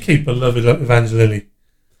 yeah. Hate Kate, but love Evangeline.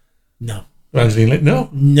 No. Evangeline,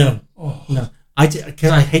 no. Oh. No.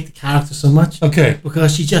 Because I hate the character so much. Okay.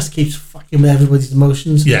 Because she just keeps fucking with everybody's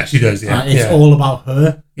emotions. Yeah, she does. Yeah. It's all about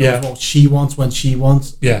her. Yeah. What she wants when she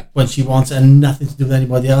wants. Yeah. When she wants, and nothing to do with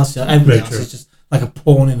anybody else. Everybody else is just like a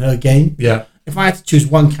pawn in her game. Yeah. If I had to choose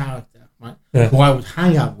one character, right, who I would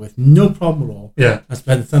hang out with, no problem at all. Yeah. I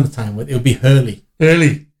spend a ton of time with. It would be Hurley.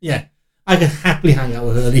 Yeah. I could happily hang out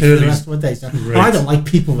with Hurley for the rest of my days. I don't like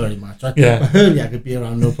people very much, right? Yeah. But Hurley, I could be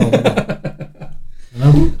around, no problem at all. You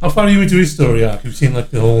know? How far are you into his story arc? You've seen like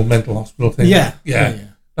the whole mental hospital thing. Yeah.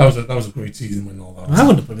 That was a great season when all that was. I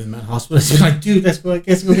wouldn't have put him in the mental hospital. It's like, dude, let's go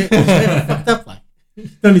get fucked up. Like, you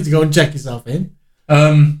don't need to go and check yourself in.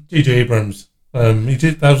 J.J. Abrams. He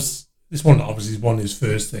did. This one obviously wasn't his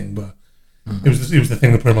first thing, but it was the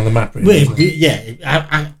thing that put him on the map. Really,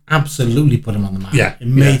 I absolutely put him on the map. Yeah, it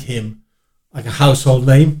made him like a household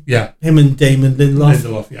name. Yeah, him and Damon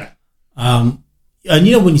Lindelof. Yeah. And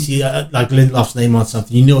you know when you see like Lindelof's name on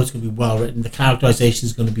something, you know it's going to be well written. The characterization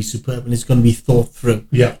is going to be superb, and it's going to be thought through.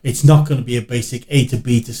 Yeah, it's not going to be a basic A to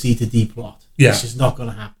B to C to D plot. Yeah, it's just not going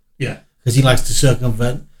to happen. Yeah, because he likes to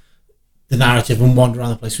circumvent the narrative and wander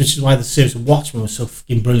around the place, which is why the series of Watchmen was so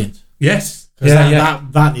fucking brilliant. Yes,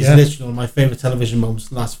 that is literally one of my favorite television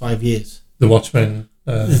moments in the last 5 years. The Watchmen,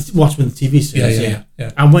 the Watchmen, the TV series.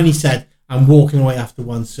 Yeah. And when he said, "I'm walking away after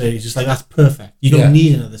one series," it's like that's perfect. You don't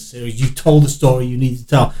need another series. You told the story you need to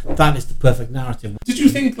tell. That is the perfect narrative. Did you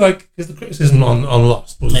think because the criticism on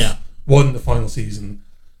Lost was one, the final season,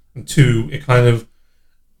 and two,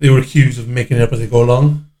 they were accused of making it up as they go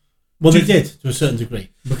along? Well, they did to a certain degree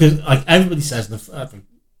because like everybody says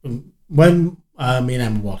when me and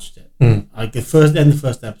Emma watched it, like the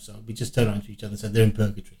first episode, we just turned around to each other and said they're in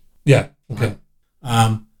purgatory. Yeah. Okay.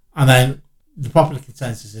 And then the popular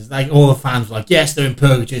consensus is like all the fans were like, yes, they're in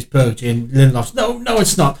purgatory, it's purgatory, and Lindelof's no,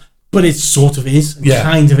 it's not, but it sort of is,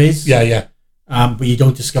 kind of is. Yeah. But you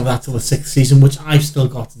don't discover that till the 6th season, which I've still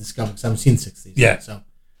got to discover because I haven't seen the 6th season. Yeah. So,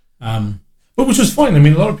 but which was fine. I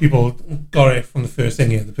mean, a lot of people got it from the first thing,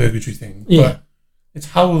 the purgatory thing. Yeah. But it's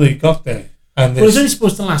how they got there. And it was only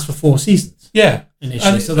supposed to last for 4 seasons. Yeah.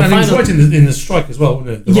 Initially. And, so it was right in the strike as well,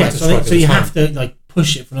 wasn't it? So you have to like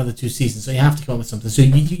push it for another 2 seasons. So you have to come up with something. So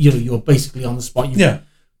you're basically on the spot. You've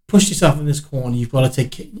pushed yourself in this corner. You've got to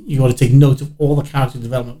take note of all the character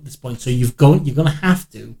development at this point. So you're going to have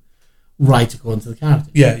to write according to the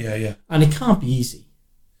character. Yeah. And it can't be easy.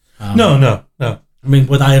 No. I mean,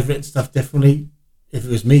 would I have written stuff differently if it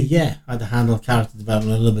was me? Yeah, I'd have handled character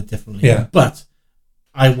development a little bit differently. Yeah. But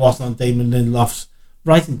I wasn't on Damon Lindelof's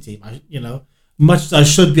writing team. Much as I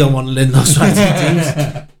should be on one of Lindelof's writing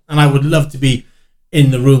teams, and I would love to be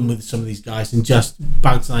in the room with some of these guys and just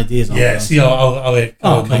bouncing ideas on them. Yeah, see how it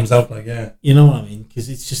comes out like, You know what I mean? Because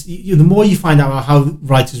it's just, the more you find out how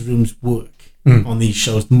writers' rooms work on these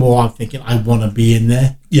shows, the more I'm thinking, I want to be in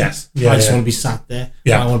there. Yes. I just want to be sat there.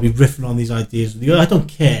 Yeah. I want to be riffing on these ideas. I don't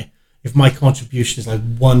care if my contribution is like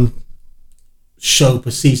one show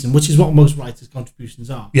per season, which is what most writers' contributions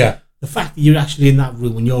are. Yeah. The fact that you're actually in that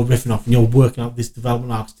room and you're riffing off and you're working out this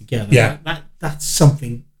development arcs together, that's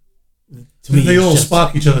something to me, they it's all just,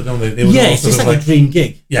 spark each other, don't they? They all it's sort just of like a dream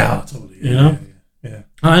gig. Yeah, totally. Yeah, you know? Yeah.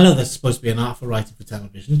 And I know there's supposed to be an art for writing for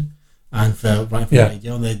television and for writing for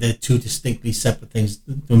radio, and they're two distinctly separate things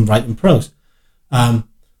than writing prose. But,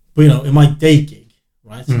 you know, in my day gig,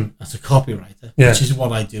 right, as a copywriter, which is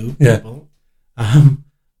what I do, people, in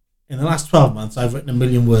the last 12 months, I've written 1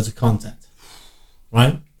 million words of content,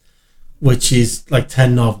 right, which is like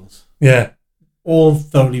 10 novels. Yeah. All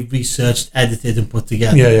thoroughly researched, edited, and put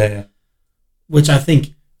together. Yeah. Which I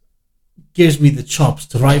think gives me the chops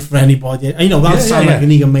to write for anybody. And, you know, that sounds like an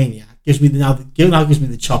egomaniac. Gives me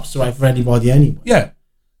the chops to write for anybody anyway. Yeah.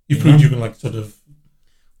 You proved you can, like, sort of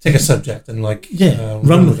take a subject and, like,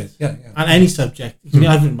 run with it. Yeah. And any subject.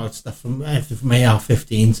 I've written about stuff from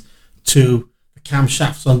AR-15s to the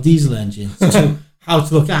camshafts on diesel engines to how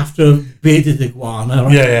to look after a bearded iguana,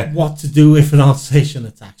 right? What to do if an Alsatian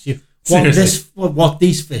attacks you. What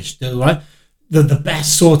these fish do, right? The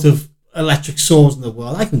best sort of electric saws in the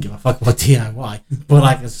world. I can give a fuck about DIY, but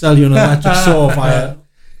I can sell you an electric saw via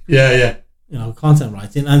you know, content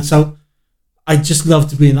writing. And so I just love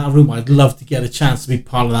to be in that room. I'd love to get a chance to be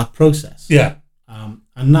part of that process. Yeah. And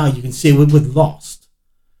now you can see with Lost,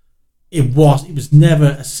 it was never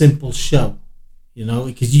a simple show, you know,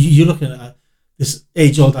 because you're looking at this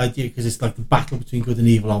age-old idea, because it's like the battle between good and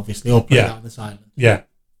evil, obviously, all played out on this island. Yeah.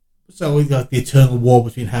 So we've got the eternal war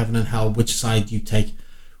between heaven and hell. Which side you take,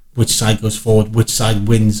 which side goes forward, which side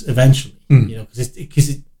wins eventually. You know,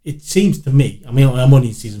 because it seems to me, I mean, I'm only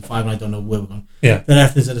in season 5 and I don't know where we're going. Yeah. That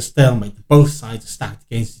everything's at a stalemate. Both sides are stacked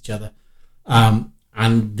against each other,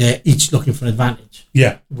 and they're each looking for an advantage.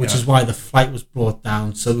 Yeah. Which is why the flight was brought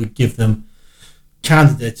down, so it would give them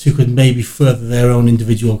candidates who could maybe further their own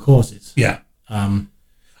individual causes. Yeah.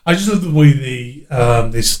 I just love the way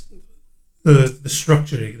the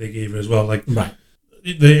structure they gave her as well. Like,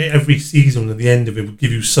 every season at the end of it would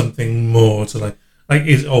give you something more to like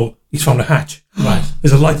he's found a hatch. Right.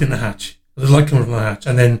 There's a light in the hatch. There's a light coming from the hatch,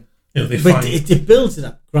 and then, you know, they find it builds it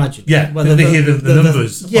up gradually. Yeah. Well, they hear the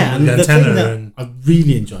numbers. And the the antenna thing that and I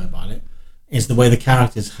really enjoy about it is the way the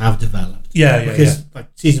characters have developed. Because like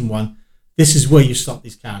season 1, this is where you stop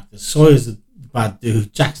these characters. Sawyer's the bad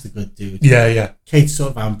dude. Jack's the good dude. Yeah. Kate's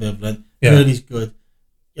sort of ambivalent. Hurley's good.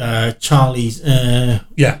 Charlie's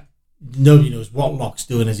nobody knows what Locke's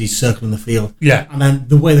doing as he's circling the field. Yeah. And then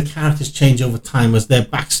the way the characters change over time as their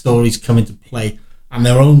backstories come into play and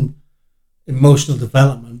their own emotional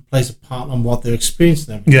development plays a part on what they're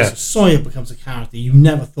experiencing. And everything. So Sawyer becomes a character you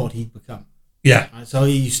never thought he'd become. Yeah. Right? So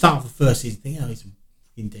you start with the first season thinking, he's a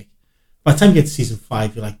fucking dick. By the time you get to season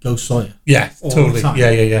 5, you're like, go Sawyer. Yeah, totally.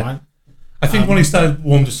 Yeah. Right? I think when he started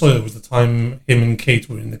warm to Sawyer was the time him and Kate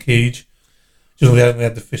were in the cage. You know, they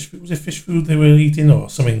had the fish food. Was it fish food they were eating or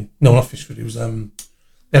something? No, not fish food. It was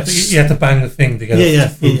you had to bang the thing to get a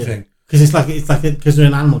food thing. Because it's like because they're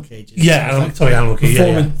in animal cages. Yeah, animal cage.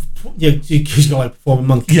 Because you like performing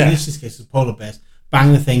monkeys. In this case, it's polar bears.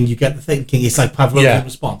 Bang the thing, you get the thinking. It's like Pavlovian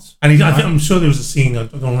response. And I'm sure there was a scene, I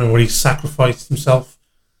don't remember, where he sacrificed himself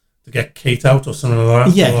to get Kate out or something like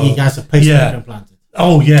that. Yeah, he has a pacemaker implanted.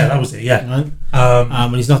 Oh yeah, that was it. Yeah. Right?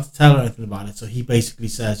 And he's not to tell her anything about it, so he basically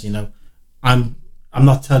says, you know, I'm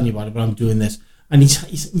not telling you about it, but I'm doing this. And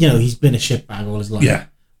he's you know, he's been a shitbag all his life. Yeah.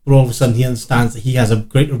 But all of a sudden he understands that he has a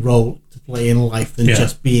greater role to play in life than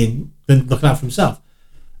just looking out for himself.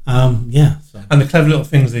 So. And the clever little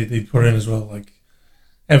things they put in as well, like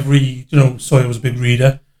Sawyer was a big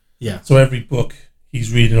reader. Yeah. So every book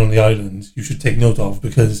he's reading on the island, you should take note of,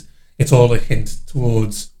 because it's all a hint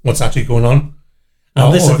towards what's actually going on. Now,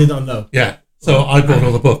 this I did not know. Yeah. So I bought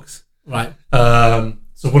all the books. Right.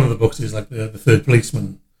 So one of the books is like the Third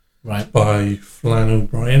Policeman, right, by Flann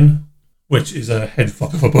O'Brien, which is a head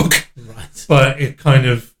fuck of a book. Right. But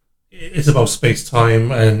it's about space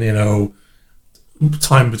time and, you know,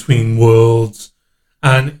 time between worlds,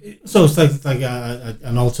 and so it's like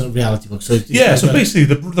an alternate reality book. So so basically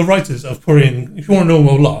the writers have put in, if you want to know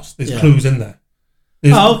about Lost, there's clues in there.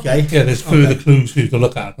 Okay. Yeah, there's further clues for you to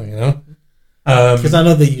look at, you know. Because I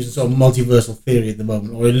know they're using sort of multiversal theory at the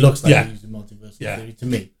moment, or it looks like they're using multiversal theory to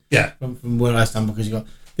me. Yeah. From where I stand, because you got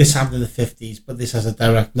this happened in the 50s, but this has a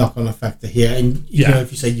direct knock-on effect to here. And you know,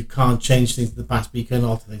 if you say you can't change things in the past, but you can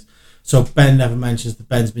alter things. So Ben never mentions that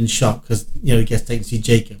Ben's been shot because, you know, he gets taken to see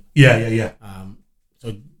Jacob. Yeah.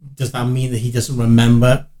 So does that mean that he doesn't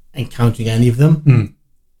remember encountering any of them?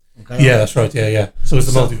 Okay. Yeah, that's right. Yeah. So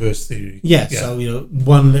it's the multiverse theory. Yeah. So, you know,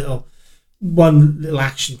 one little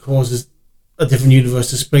action causes a different universe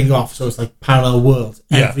to spring off, so it's like parallel worlds.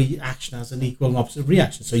 Every action has an equal and opposite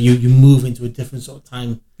reaction, so you move into a different sort of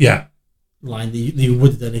time line that you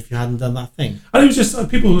would have done if you hadn't done that thing. And it was just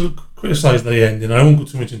people criticise the end, and I won't go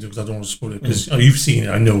too much into it because I don't want to spoil it. Because you've seen it,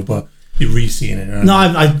 I know, but you've re-seen it. Right? No,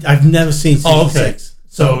 I've never seen season 6.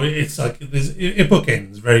 So it's like it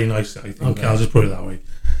bookends very nicely. I think I'll just put it that way.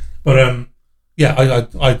 But I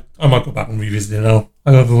might go back and revisit it now.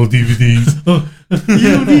 I have all DVDs. You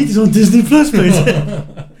don't need it on Disney Plus, mate.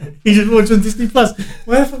 You just watch on Disney Plus.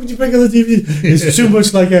 Why the fuck would you bring on the DVD? It's too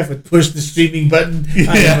much like effort. Push the streaming button.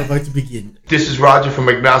 I'm about to begin. This is Roger from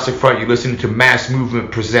Agnostic Front. You're listening to Mass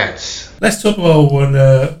Movement Presents. Let's talk about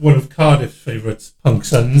one of Cardiff's favourite punk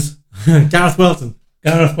sons, Gareth Welton.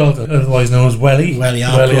 Gareth Welton, otherwise known as Welly. Welly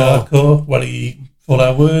Hardcore. Welly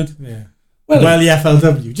Fallout Word. Yeah. Welly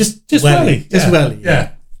FLW. Just Welly. Just Welly.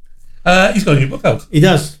 Yeah. He's got a new book out. He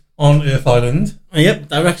does. On Earth Island. Yep,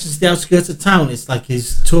 Directions to the Outskirts of Town. It's like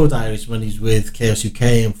his tour diaries when he's with Chaos UK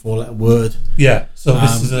and Fallout Word. Yeah, so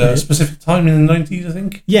this is a specific time in the 90s, I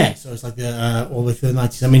think. Yeah, so it's like all the way through the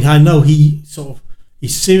 90s. I mean, I know he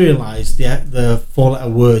serialised the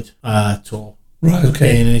Fallout Word tour. Right,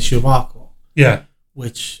 okay. In an issue of Hardcore. Yeah.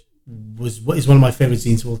 Which is one of my favourite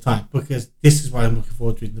scenes of all time, because this is why I'm looking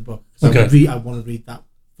forward to reading the book. Okay. I want to read that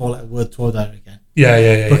Fallout Word tour diary again.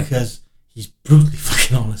 Yeah. Because he's brutally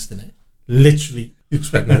fucking honest in it. Literally. You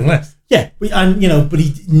expect nothing less. Yeah, but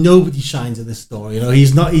nobody shines in this story.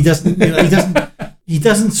 He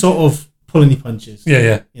doesn't sort of pull any punches.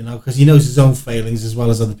 Yeah. Because he knows his own failings as well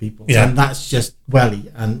as other people's. Yeah. And that's just Welly.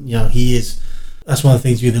 And, he is... That's one of the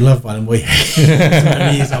things you either love about him or you hate.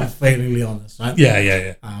 And he is unfailingly honest, right?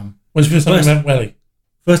 Yeah. When's the first time you met Welly?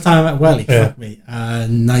 First time I met Welly, fuck me.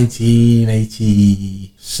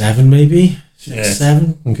 1987, maybe?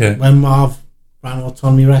 7. Okay. When Marv ran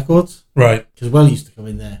Autonomy Records. Right. Because Welly used to come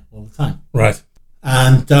in there all the time. Right.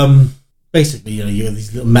 And basically, you have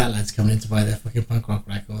these little metalheads coming in to buy their fucking punk rock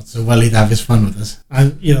records. So Welly'd have his fun with us.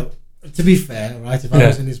 And, to be fair, right, if I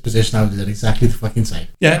was in his position, I would have done exactly the fucking same.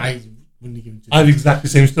 Yeah. I wouldn't have given I have exactly the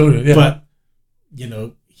same story, yeah. But,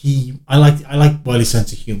 I like Welly's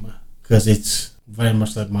sense of humour because it's very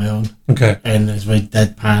much like my own. Okay. And it's very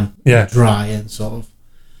deadpan, dry, and sort of,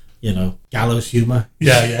 gallows humour.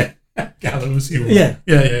 Yeah. Gallows humour. Yeah.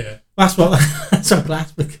 That's what I'm so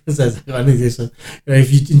glad, because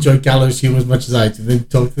if you enjoy gallows humour as much as I do, then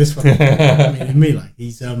talk to this one.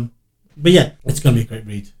 He's but yeah, it's going to be a great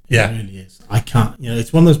read. Yeah. It really is. I can't,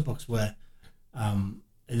 it's one of those books where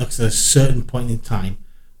it looks at a certain point in time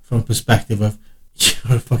from a perspective of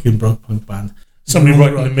you're a fucking broke punk band. Somebody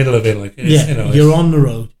right in the middle of it, like you're on the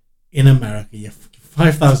road in America. You're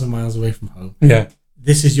 5,000 miles away from home. Yeah,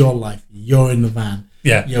 this is your life. You're in the van.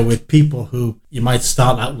 Yeah, you're with people who you might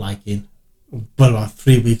start out liking, but about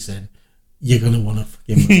 3 weeks in, you're gonna want to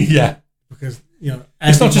fucking move. Yeah, because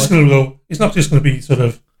it's not just gonna go. It's not just gonna be sort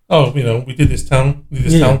of we did this town,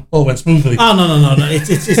 town, all went smoothly. Oh no.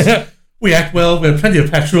 It's we act well. We have plenty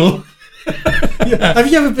of petrol. Have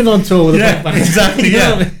you ever been on tour with a punk band? Exactly.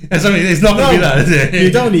 It's not going to be that, is it?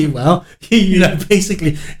 You don't eat well.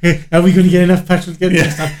 Basically, are we going to get enough petrol to get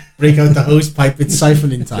next time? Break out the hose pipe. It's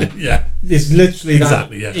siphoning time. Yeah, it's literally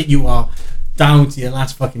exactly. That. Yeah, you are down to your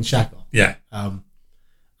last fucking shackle. Yeah,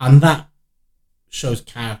 and that shows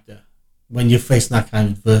character when you're facing that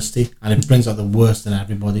kind of adversity, and it brings out the worst in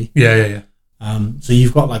everybody. Yeah. So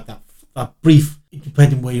you've got like that brief,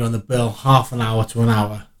 depending where you're on the bill, half an hour to an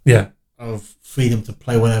hour. Yeah. Of freedom to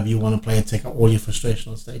play whatever you want to play and take out all your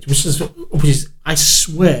frustration on stage, which is I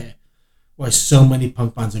swear why so many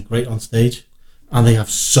punk bands are great on stage, and they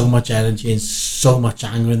have so much energy and so much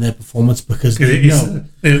anger in their performance because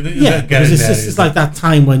it's like that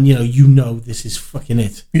time when this is fucking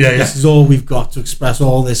it. This is all we've got to express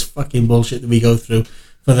all this fucking bullshit that we go through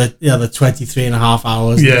for the 23.5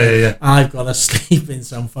 hours. Yeah. I've got to sleep in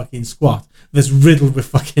some fucking squat that's riddled with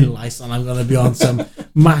fucking lice, and I'm going to be on some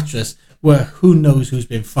mattress where who knows who's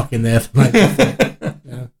been fucking there the night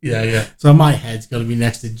before. Yeah. So my head's going to be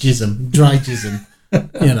next to jism, dry jism.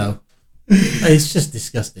 It's just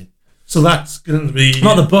disgusting. So that's going to be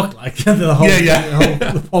not the book, like the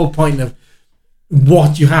whole point of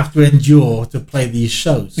what you have to endure to play these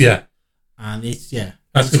shows. Yeah, and it's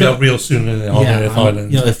that's going to be out real soon on Earth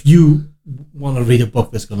Island. If you want to read a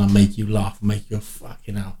book that's going to make you laugh, make you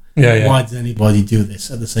fucking hell. Yeah. Why does anybody do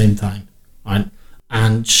this at the same time? Right?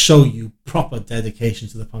 And show you proper dedication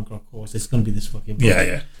to the punk rock cause. It's going to be this fucking book.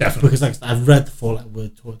 Yeah, definitely. Because I've read the Fallout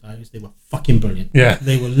Word tour diaries. They were fucking brilliant. Yeah.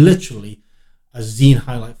 They were literally a zine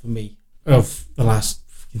highlight for me of the last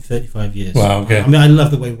fucking 35 years. Wow, okay. I mean, I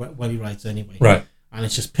love the way Welly writes anyway. Right. And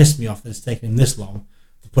it's just pissed me off that it's taken him this long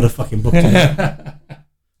to put a fucking book together.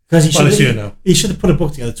 Because he should have put a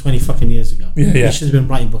book together 20 fucking years ago. Yeah. He should have been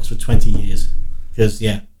writing books for 20 years. Because,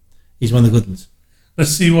 He's one of the good ones. Let's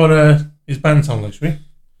see what his band sound like, shall we?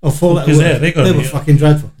 Oh, Four Letter Because Word. they were fucking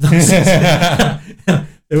dreadful.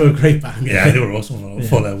 They were a great band. Yeah, they were awesome.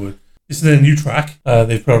 Four Letter Word. This is a new track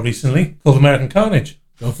they've put out recently called American Carnage.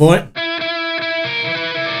 Go for it.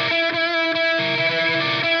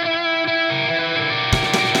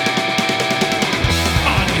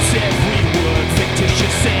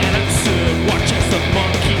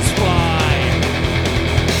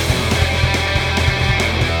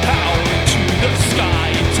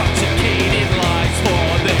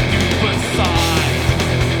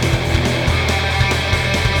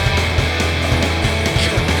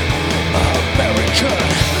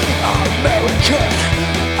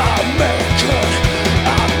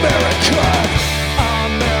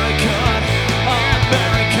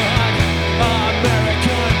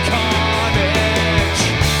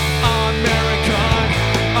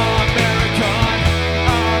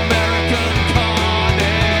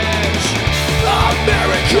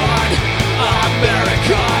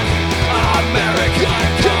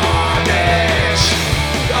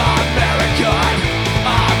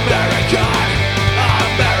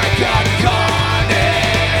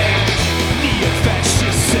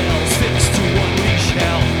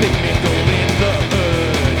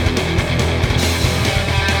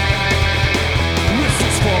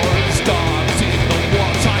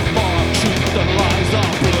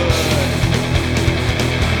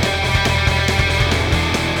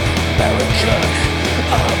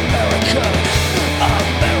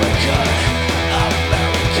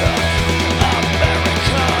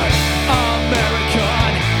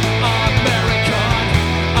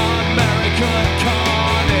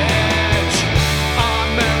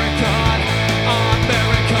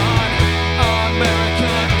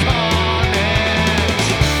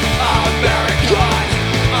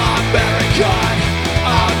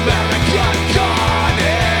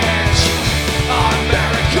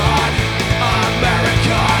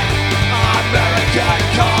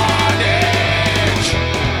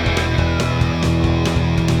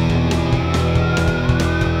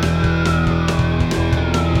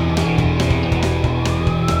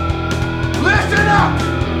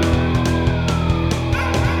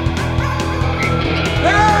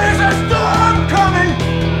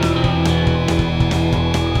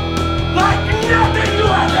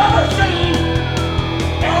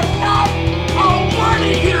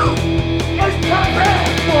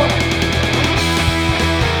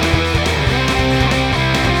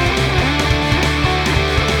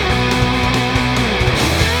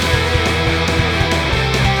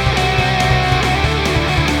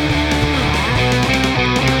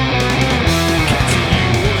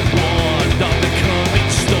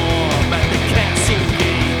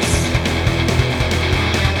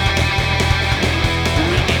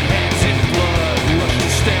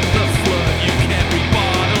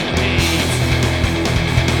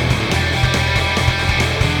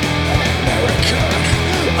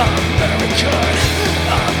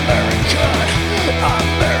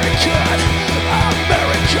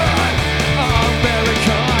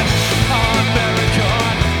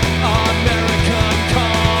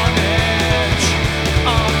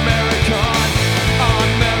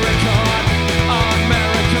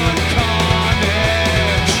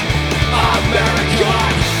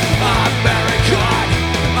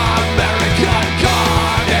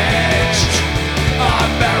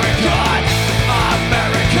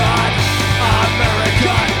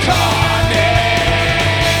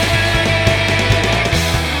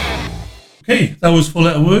 Okay, that was Four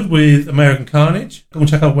Letter Word with American Carnage. Go and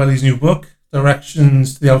check out Welly's new book,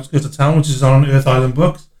 Directions to the Outskirts of Town, which is on Earth Island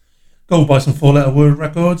Books. Go buy some Four Letter Word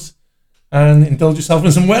records and indulge yourself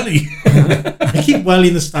in some Welly. I keep Welly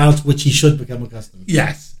in the style to which he should become accustomed.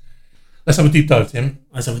 Yes. Let's have a deep dive, Tim.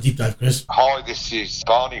 Let's have a deep dive, Chris. Hi, this is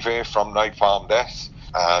Barney Veer from Napalm Death,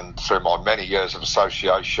 and through my many years of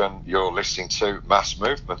association, you're listening to Mass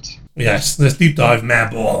Movement. Yes, let's deep dive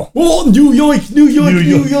Madball. Oh, New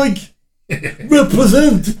York.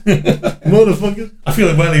 Represent, motherfucker. I feel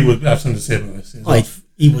like Welly would have something to say about this. Well.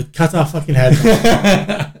 He would cut our fucking heads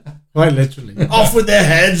off. Quite literally. Off with their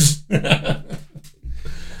heads.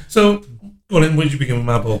 So, go on in, where did you begin with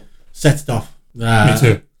Madball? Set Stuff. Me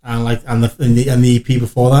too. And the EP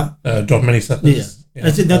before that. Drop Many Settlers. Yeah.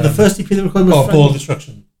 Is it the first EP they recorded was Ball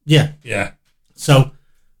Destruction. Yeah. Yeah. So,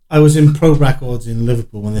 I was in Pro Records in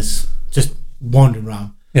Liverpool when this, just wandering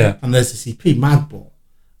around. Yeah. And there's this EP, Madball.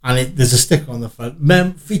 And there's a sticker on the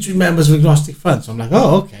front, featuring members of Agnostic Front. So I'm like,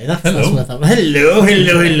 oh, okay, that's what I thought.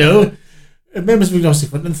 Hello. Members of Agnostic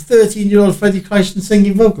Front and 13-year-old Freddie Christian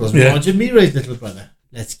singing vocals. Yeah. Roger Mire's little brother.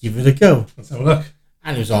 Let's give it a go. Let's have a look.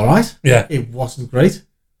 And it was all right. Yeah. It wasn't great.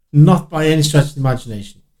 Not by any stretch of the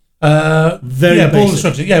imagination. Very basic.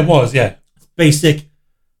 Structure. Yeah, it was. Yeah, basic,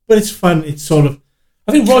 but it's fun. It's sort of.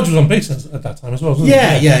 I think Roger was on bass at that time as well. Wasn't he?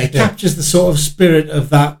 It captures the sort of spirit of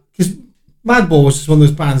that, because Madball was just one of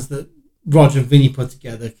those bands that Roger and Vinny put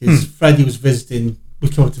together because Freddie was visiting.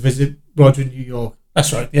 Would come up to visit Roger in New York.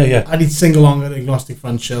 That's right. Yeah. And he'd sing along at Agnostic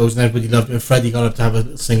Front shows, and everybody loved him. And Freddie got up to have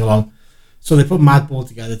a sing along, so they put Madball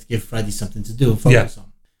together to give Freddie something to do and focus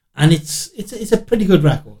on. And it's a pretty good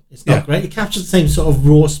record. It's not great. It captures the same sort of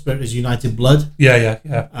raw spirit as United Blood. Yeah.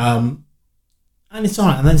 And it's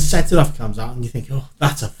alright. And then Set It Off comes out, and you think, oh,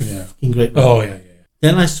 that's a fucking great record. Oh, yeah.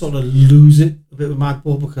 Then I sort of lose it a bit with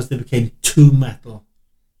Madball because they became too metal.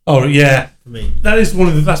 Oh, yeah. For me. That's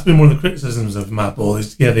been one of the criticisms of Madball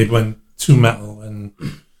is, they went too metal.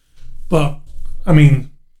 But, I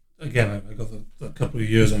mean, again, I got a couple of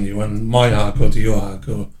years on you, and my hardcore to your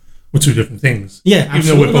hardcore were two different things. Yeah,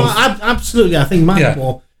 absolutely. Absolutely. I think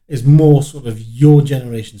Madball is more sort of your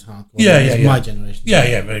generation's hardcore. My generation.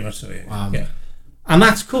 Yeah, very much so. Yeah. And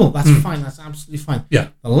that's cool. That's fine. That's absolutely fine. Yeah.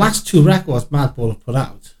 The last two records Madball have put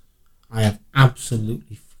out, I have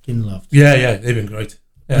absolutely fucking loved. Yeah, they've been great.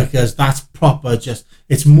 Yeah. Because that's proper.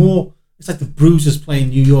 It's like the Bruisers playing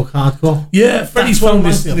New York hardcore. Yeah, Freddie's found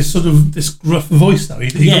this gruff voice now.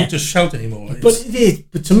 He don't just shout anymore. But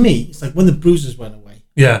to me, it's like when the Bruisers went away.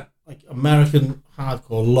 Yeah. Like American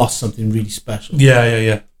hardcore lost something really special.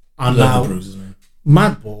 Yeah. And love now the Bruisers, man.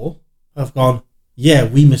 Madball have gone,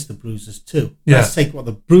 we missed the Bruisers too. Yeah. Let's take what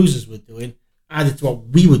the Bruisers were doing, add it to what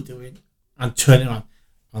we were doing, and turn it on.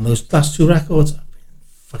 And those last two records have been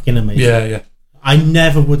fucking amazing. Yeah. I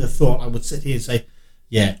never would have thought I would sit here and say,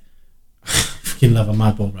 I fucking love a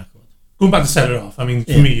Madball record. Going back to Set It Off, I mean,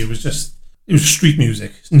 for me, it was street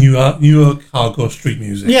music. New York hardcore street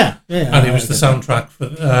music. Yeah. And it was the soundtrack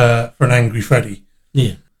for an Angry Freddie.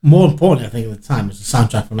 Yeah. More importantly, I think at the time, it was the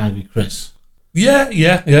soundtrack for an Angry Chris. Yeah.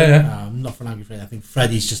 Not for an Angry Freddie. I think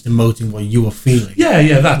Freddie's just emoting what you were feeling.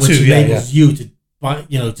 Yeah, that which too. enables you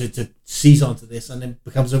to seize onto this, and it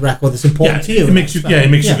becomes a record that's important to you. It makes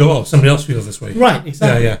you go, oh, somebody else feels this way. Right,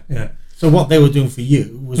 exactly. Yeah. So what they were doing for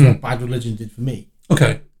you was what Bad Religion did for me.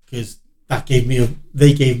 Okay. Because they gave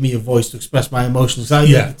me a voice to express my emotions. At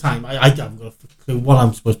the time, I haven't got a clue what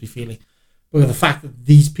I'm supposed to be feeling. But the fact that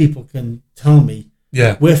these people can tell me,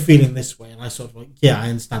 we're feeling this way, and I sort of like, I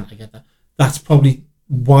understand, I get that. That's probably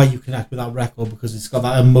why you connect with that record, because it's got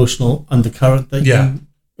that emotional undercurrent that you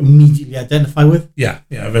immediately identify with. Yeah,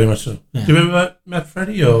 very much so. Yeah. Do you remember Matt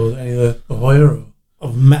Freddie or any of the Hoyer?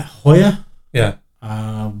 I've met Hoyer? Yeah.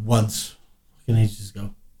 Once, ages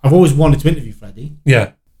ago. I've always wanted to interview Freddie.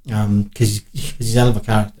 Yeah. Because he's a hell of a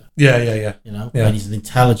character. Yeah. And he's an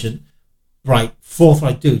intelligent, bright,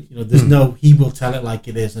 forthright dude. There's he will tell it like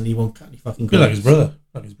it is, and he won't cut any fucking corners.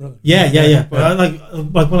 Like his brother. Yeah.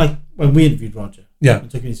 But when we interviewed Roger. Yeah. I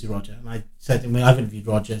took him to see Roger, and I said to him, I've interviewed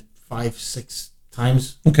Roger 5-6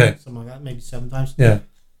 times. Okay. Something like that, maybe 7 times. Yeah.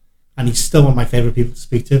 And he's still one of my favourite people to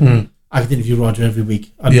speak to. I could interview Roger every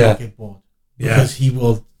week. I'd not get bored. Because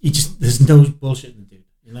there's no bullshit in the dude.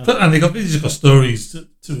 And they just got stories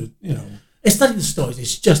to. It's not even stories,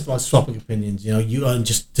 it's just about swapping opinions, you are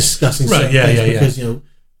just discussing certain things. Because,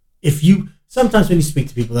 if you, sometimes when you speak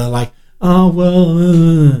to people, they're like, oh,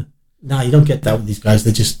 well, no, you don't get that with these guys.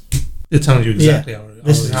 They're telling you exactly how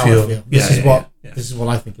this is how I feel. This is what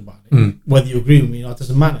I think about it. Whether you agree with me or not, it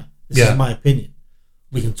doesn't matter. This is my opinion.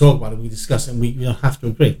 We can talk about it, we can discuss it, and we don't have to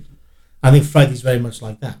agree. I think Freddie's very much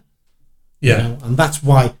like that. Yeah. And that's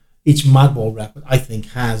why each Madball record, I think,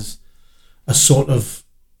 has a sort of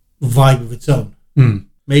vibe of its own.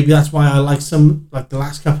 Maybe that's why I like the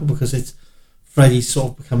last couple, because it's Freddie's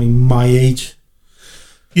sort of becoming my age.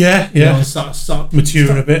 Yeah. Start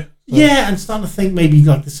maturing a bit. Yeah, and starting to think maybe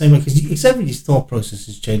like the same way, because everybody's thought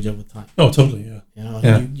processes change over time. Oh, totally, yeah.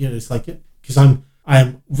 It's like, because I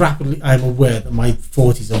am aware that my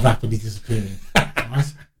 40s are rapidly disappearing.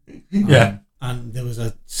 Right? And there was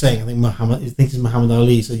a saying, I think it's Muhammad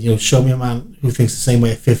Ali said, show me a man who thinks the same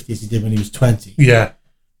way at 50 as he did when he was 20. Yeah.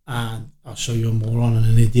 And I'll show you a moron and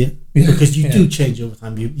an idiot. Because you do change over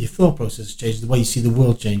time. Your thought process changes. The way you see the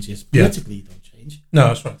world changes. Politically, you don't change. No,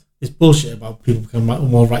 that's right. It's bullshit about people becoming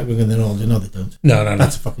more right-wing than they're older. No, they don't. No.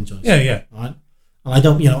 That's a fucking choice. Yeah. Right? And I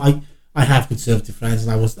don't, I have conservative friends,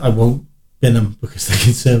 and I won't bin them because they're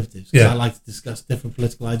conservatives. I like to discuss different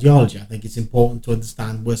political ideology. I think it's important to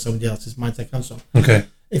understand where somebody else's mindset comes from. Okay.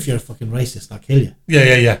 If you're a fucking racist, I'll kill you.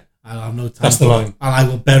 Yeah. I'll have no time. That's the line. And I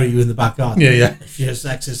will bury you in the back garden. Yeah. If you're a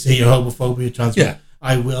sexist, you're homophobe, you're transphobe,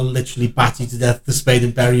 I will literally bat you to death with the spade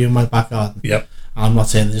and bury you in my back garden. Yep. I'm not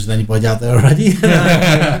saying there's anybody out there already.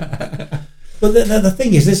 But the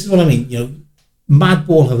thing is, this is what I mean.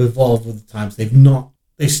 Madball have evolved with the times.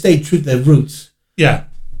 They've stayed true to their roots. Yeah.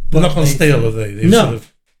 They're not on stale, are they? They've sort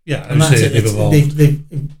of, and that's it. They've evolved.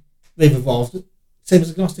 They've evolved. Same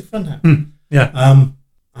as Agnostic Front have. Yeah.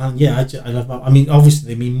 And yeah, I love that. I mean,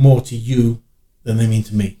 obviously they mean more to you than they mean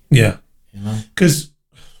to me. Yeah. You know? Because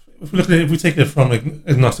if we take it from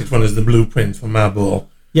Agnostic Front as the blueprint for Madball.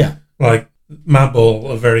 Yeah. Like,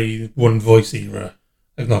 Madball, a very one voice era,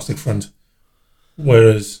 Agnostic Front.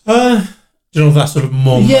 Whereas, do you know that sort of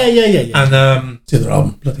mum? Yeah. And it's the other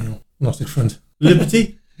album, bloody hell, Agnostic Front.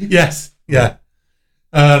 Liberty? Yes, yeah.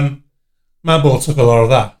 Madball took a lot of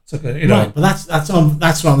that. Right, but that's around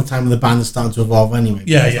the time when the band is starting to evolve anyway.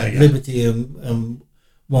 Yeah. Liberty and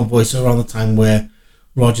One Voice are around the time where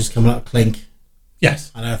Roger's coming out of Clink.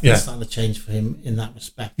 Yes. And everything's starting to change for him in that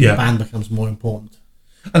respect. Yeah. The band becomes more important.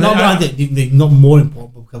 And not more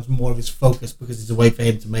important, but becomes more of his focus because it's a way for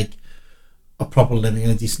him to make a proper living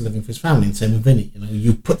and a decent living for his family. And same with Vinny. You know,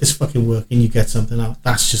 you put this fucking work in, you get something out.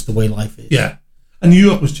 That's just the way life is. Yeah. And New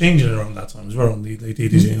York was changing around that time as well, in the late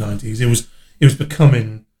 80s and 90s. It was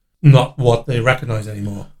becoming not what they recognise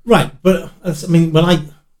anymore. Right, but I mean, when I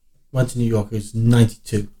went to New York, it was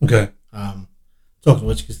 92. Okay. Talking of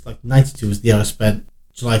which, because like 92 was the year I spent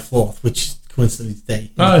July 4th, which is coincidentally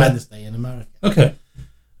today, Independence Day in America. Okay.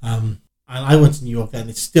 And I went to New York then.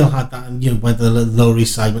 It still had that, and went to the Lower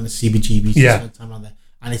East Side, went to CBGB's, spent time on there,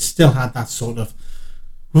 and it still had that sort of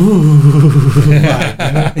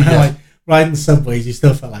like riding the subways. You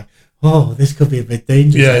still felt like, oh, this could be a bit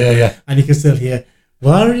dangerous. Yeah. And you can still hear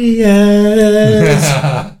Warriors.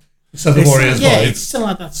 So the Warriors vibe. Yeah, it still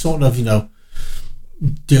had that sort of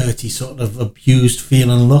dirty, sort of abused feel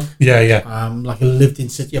and look. Yeah. Like a lived-in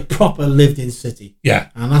city, a proper lived-in city. Yeah.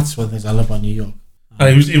 And that's one of the things I love about New York. And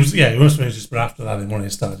it was just after that when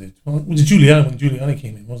it started. Well, was it Giuliani when Giuliani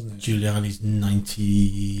came in, wasn't it? Giuliani's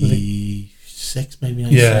 96, maybe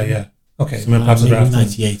 97. Yeah. Okay, so perhaps maybe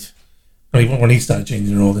 98. When he started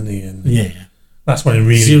changing the role, didn't he? And yeah. That's when it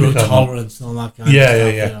really zero tolerance and all that kind of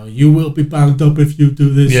stuff. Yeah. You will be banged up if you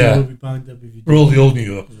do this. You will be banged up if you do all the old New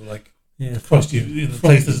Yorkers were like, Christ,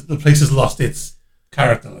 the place has lost its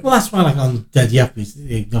character. Like. Well, that's why, like on Dead Yuppies,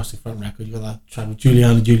 the Agnostic Front record, you got that track with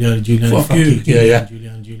Giuliani, fuck you,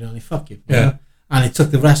 Giuliani, fuck you. Yeah. And it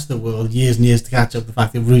took the rest of the world years and years to catch up to the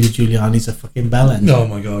fact that Rudy Giuliani's a fucking bellend. Oh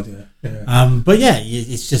my god, yeah. But yeah,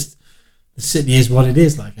 it's just the city is what it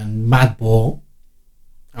is, like, and Madball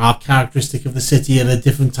are characteristic of the city at a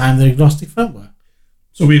different time than Agnostic Front were.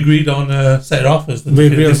 So we agreed on set it off as the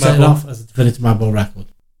definitive Madball record.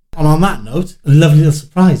 And on that note, a lovely little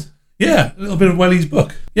surprise. Yeah, a little bit of Welly's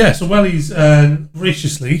book. Yeah, so Welly's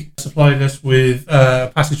graciously supplied us with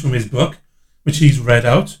a passage from his book, which he's read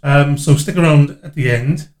out. So stick around at the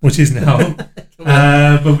end, which is now.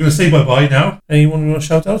 But we're going to say bye-bye now. Anyone want to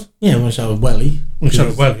shout out? Yeah, we'll shout out Welly. We'll shout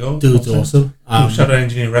out Welly. Dude's awesome. We'll shout out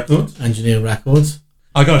Engineer Records.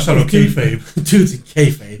 I got to shout out Kayfabe. Dude's in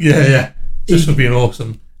Kayfabe. Yeah. Just for being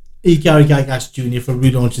awesome. Gary Gygax Jr. for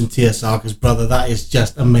relaunching TSR, brother, that is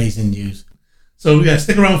just amazing news. So yeah,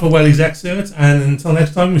 stick around for Welly's excerpt, and until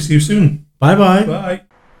next time, we'll see you soon. Bye-bye. Bye.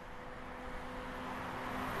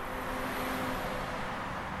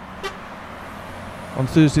 On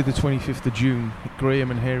Thursday the 25th of June,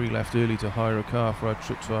 Graham and Harry left early to hire a car for our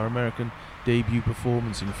trip to our American debut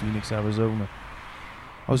performance in Phoenix, Arizona.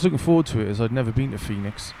 I was looking forward to it as I'd never been to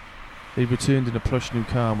Phoenix. They returned in a plush new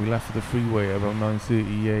car and we left for the freeway at about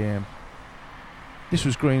 9:30 a.m. This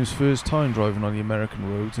was Graham's first time driving on the American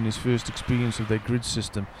roads and his first experience of their grid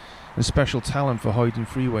system and special talent for hiding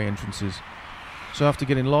freeway entrances. So after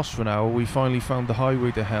getting lost for an hour, we finally found the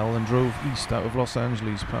highway to hell and drove east out of Los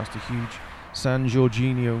Angeles past a huge San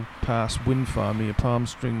Giorgio Pass wind farm near Palm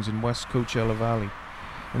Springs in West Coachella Valley,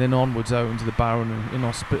 and then onwards out into the barren and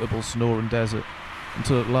inhospitable Sonoran Desert,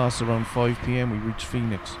 until at last around 5 p.m. we reached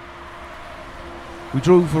Phoenix. We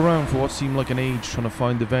drove around for what seemed like an age trying to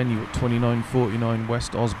find the venue at 2949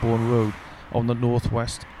 West Osborne Road on the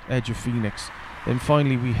northwest edge of Phoenix. Then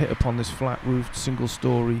finally we hit upon this flat-roofed,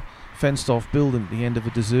 single-story, fenced-off building at the end of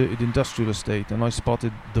a deserted industrial estate, and I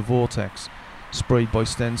spotted the Vortex, sprayed by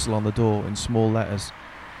stencil on the door in small letters.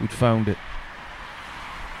 We'd found it.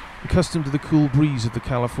 Accustomed to the cool breeze of the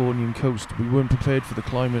Californian coast, we weren't prepared for the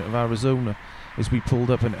climate of Arizona as we pulled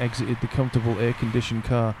up and exited the comfortable air-conditioned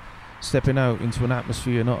car, stepping out into an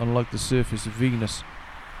atmosphere not unlike the surface of Venus.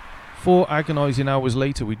 4 agonising hours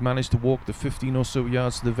later, we'd managed to walk the 15 or so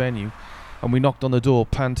yards to the venue, and we knocked on the door,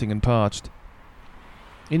 panting and parched.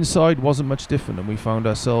 Inside wasn't much different, and we found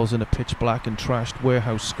ourselves in a pitch-black and trashed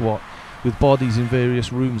warehouse squat, with bodies in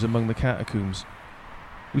various rooms among the catacombs.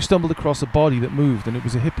 We stumbled across a body that moved, and it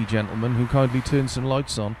was a hippie gentleman who kindly turned some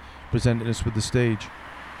lights on, presenting us with the stage.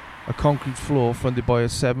 A concrete floor fronted by a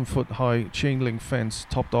 7-foot-high chain-link fence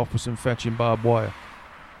topped off with some fetching barbed wire.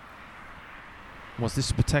 Was this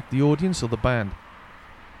to protect the audience or the band?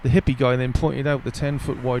 The hippie guy then pointed out the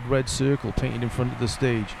 10-foot-wide red circle painted in front of the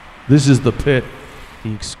stage. "This is the pit,"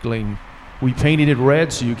 he exclaimed. "We painted it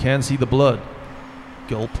red so you can't see the blood."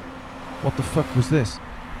 Gulp. What the fuck was this?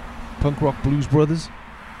 Punk Rock Blues Brothers?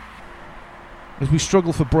 As we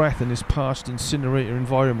struggled for breath in this parched incinerator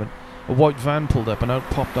environment, a white van pulled up and out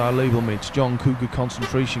popped our label mates John Cougar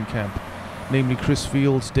concentration camp, namely Chris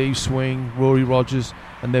Fields, Dave Swain, Rory Rogers,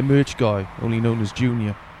 and their merch guy, only known as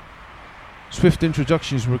Junior. Swift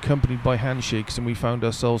introductions were accompanied by handshakes, and we found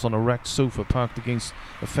ourselves on a wrecked sofa parked against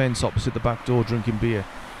a fence opposite the back door drinking beer.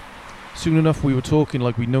 Soon enough we were talking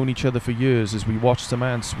like we'd known each other for years as we watched some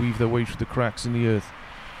ants weave their way through the cracks in the earth,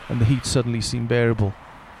 and the heat suddenly seemed bearable.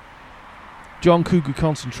 John Cougar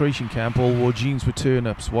concentration camp all wore jeans with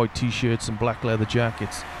turn-ups, white t-shirts and black leather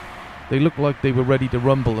jackets. They looked like they were ready to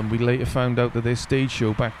rumble, and we later found out that their stage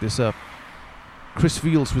show backed this up. Chris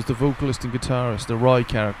Fields was the vocalist and guitarist, a wry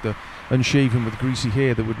character, unshaven with greasy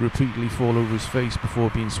hair that would repeatedly fall over his face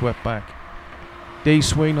before being swept back. Dave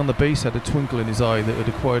Swain on the bass had a twinkle in his eye that had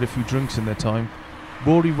acquired a few drinks in their time.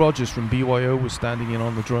 Rory Rogers from BYO was standing in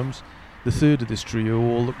on the drums. The third of this trio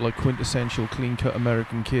all looked like quintessential clean-cut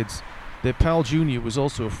American kids. Their pal Junior was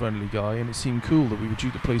also a friendly guy, and it seemed cool that we were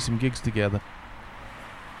due to play some gigs together.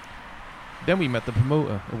 Then we met the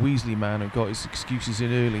promoter, a Weasley man who got his excuses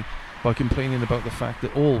in early by complaining about the fact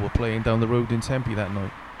that all were playing down the road in Tempe that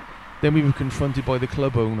night. Then we were confronted by the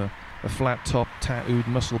club owner, a flat-topped, tattooed,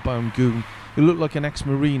 muscle-bound goon who looked like an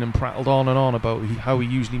ex-marine and prattled on and on about how he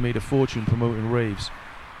usually made a fortune promoting raves.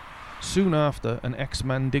 Soon after, an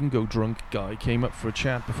ex-Mandingo drunk guy came up for a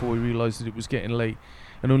chat before we realised that it was getting late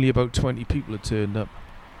and only about 20 people had turned up.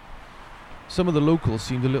 Some of the locals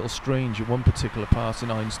seemed a little strange at one particular part,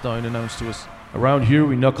 and Einstein announced to us, "Around here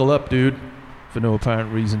we knuckle up, dude," for no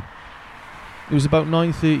apparent reason. It was about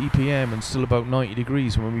 9:30 p.m. and still about 90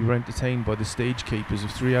 degrees when we were entertained by the stage capers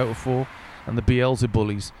of 3 out of 4 and the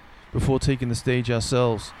Beelzebullies before taking the stage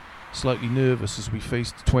ourselves, slightly nervous as we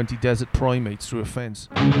faced 20 desert primates through a fence.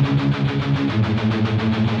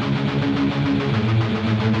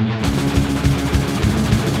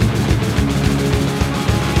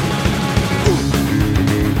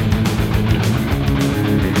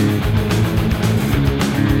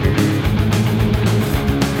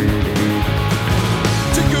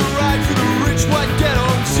 Let's go down to the rich white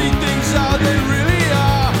ghetto.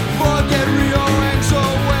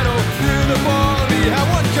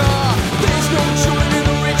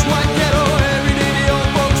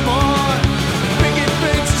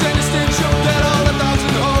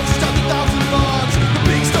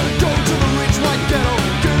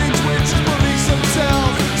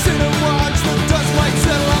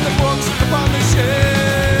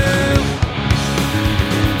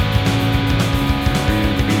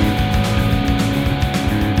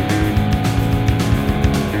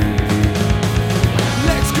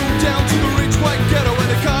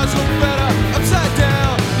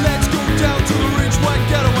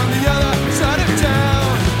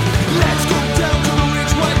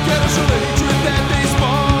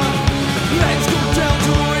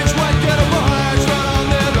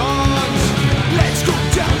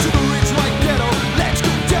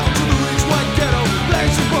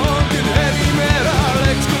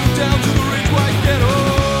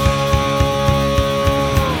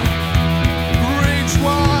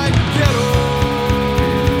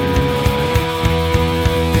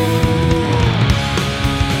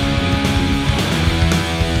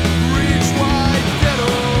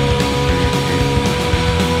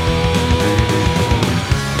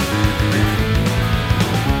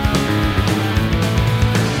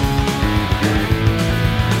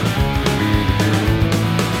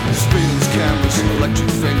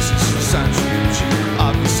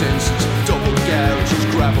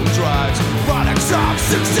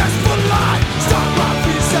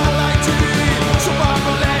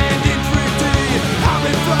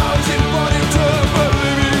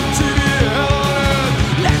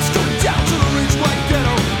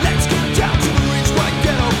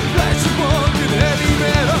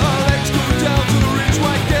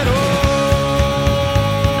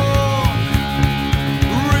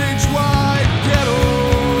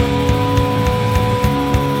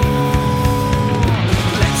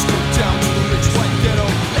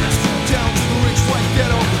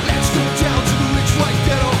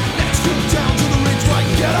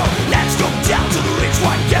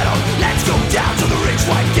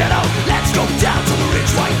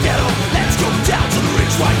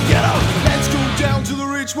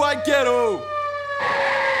 my ghetto!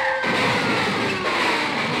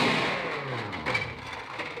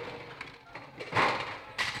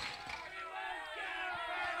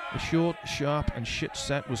 A short, sharp and shit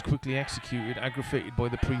set was quickly executed, aggravated by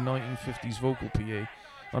the pre-1950s vocal PA,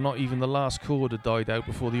 and not even the last chord had died out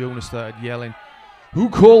before the owner started yelling, "Who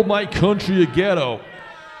called my country a ghetto?"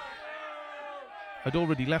 I'd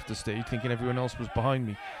already left the stage thinking everyone else was behind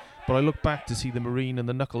me, but I looked back to see the Marine and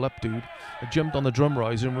the knuckle-up dude had jumped on the drum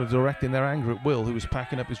riser and were directing their anger at Will, who was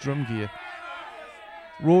packing up his drum gear.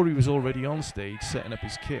 Rory was already on stage setting up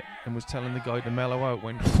his kit and was telling the guy to mellow out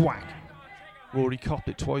when whack! Rory copped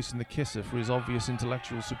it twice in the kisser for his obvious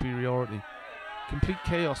intellectual superiority. Complete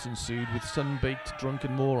chaos ensued, with sun-baked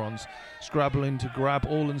drunken morons scrabbling to grab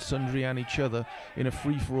all and sundry and each other in a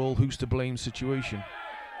free-for-all who's-to-blame situation.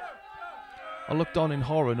 I looked on in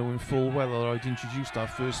horror, knowing full well that I'd introduced our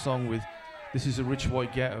first song with "This is a rich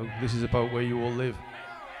white ghetto, this is about where you all live."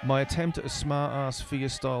 My attempt at a smart-ass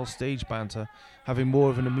Fear-style stage banter having more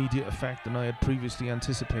of an immediate effect than I had previously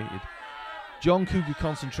anticipated. John Cougar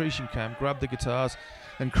concentration camp grabbed the guitars,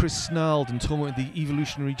 and Chris snarled and tormented the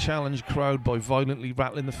evolutionary challenge crowd by violently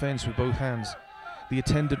rattling the fence with both hands. The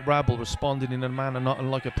attendant rabble responded in a manner not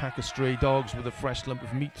unlike a pack of stray dogs with a fresh lump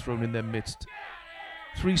of meat thrown in their midst.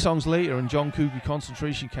 3 songs later, and John Cougar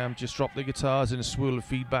concentration camp just dropped their guitars in a swirl of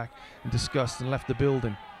feedback and disgust and left the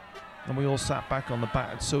building, and we all sat back on the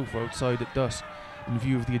battered sofa outside at dusk in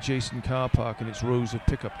view of the adjacent car park and its rows of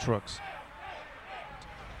pickup trucks.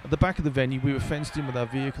 At the back of the venue, we were fenced in with our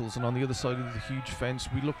vehicles, and on the other side of the huge fence,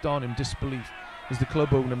 we looked on in disbelief as the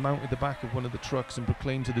club owner mounted the back of one of the trucks and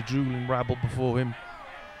proclaimed to the drooling rabble before him,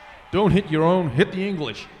 "Don't hit your own, hit the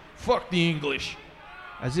English. Fuck the English,"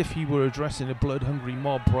 as if he were addressing a blood-hungry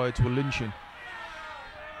mob prior to a lynching.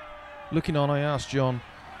 Looking on, I asked John,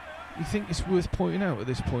 "You think it's worth pointing out at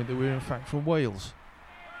this point that we're in fact from Wales?"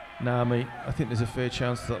 "Nah, mate, I think there's a fair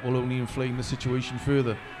chance that will only inflame the situation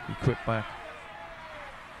further," he quipped back.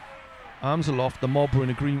 Arms aloft, the mob were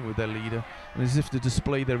in agreement with their leader, and as if to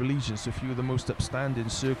display their allegiance, a few of the most upstanding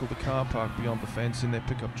circled the car park beyond the fence in their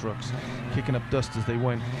pickup trucks, kicking up dust as they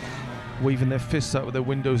went, waving their fists out of their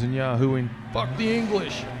windows and yahooing, "Fuck the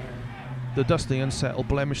English!" The dusty, unsettled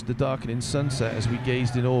blemished the darkening sunset as we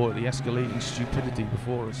gazed in awe at the escalating stupidity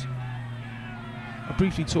before us. I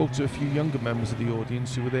briefly talked to a few younger members of the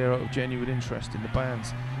audience who were there out of genuine interest in the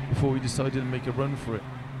bands before we decided to make a run for it.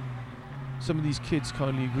 Some of these kids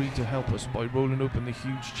kindly agreed to help us by rolling open the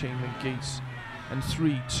huge chain-link gates, and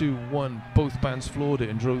 3, 2, 1, both bands floored it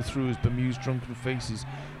and drove through as bemused drunken faces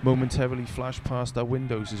momentarily flashed past our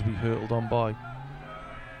windows as we hurtled on by.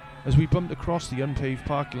 As we bumped across the unpaved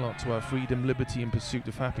parking lot to our freedom, liberty and pursuit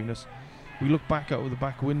of happiness, we looked back out of the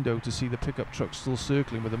back window to see the pickup truck still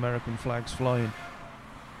circling with American flags flying.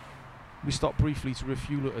 We stopped briefly to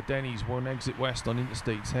refuel at a Denny's 1 exit west on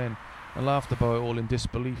Interstate 10 and laughed about it all in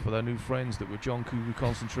disbelief with our new friends that were John Cougar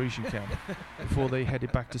concentration camp before they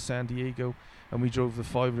headed back to San Diego and we drove the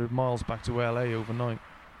 500 miles back to LA overnight.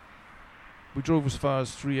 We drove as far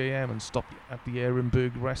as 3 a.m. and stopped at the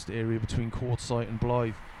Ehrenberg rest area between Quartzsite and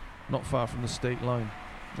Blythe, not far from the state line,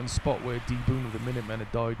 and the spot where D. Boone of the Minutemen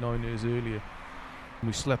had died 9 years earlier. And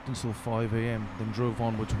we slept until 5 a.m, then drove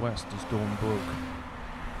onwards west as dawn broke.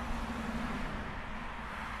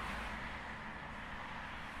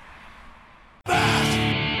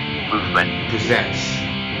 Movement presents.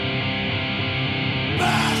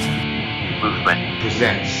 Movement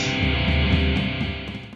presents.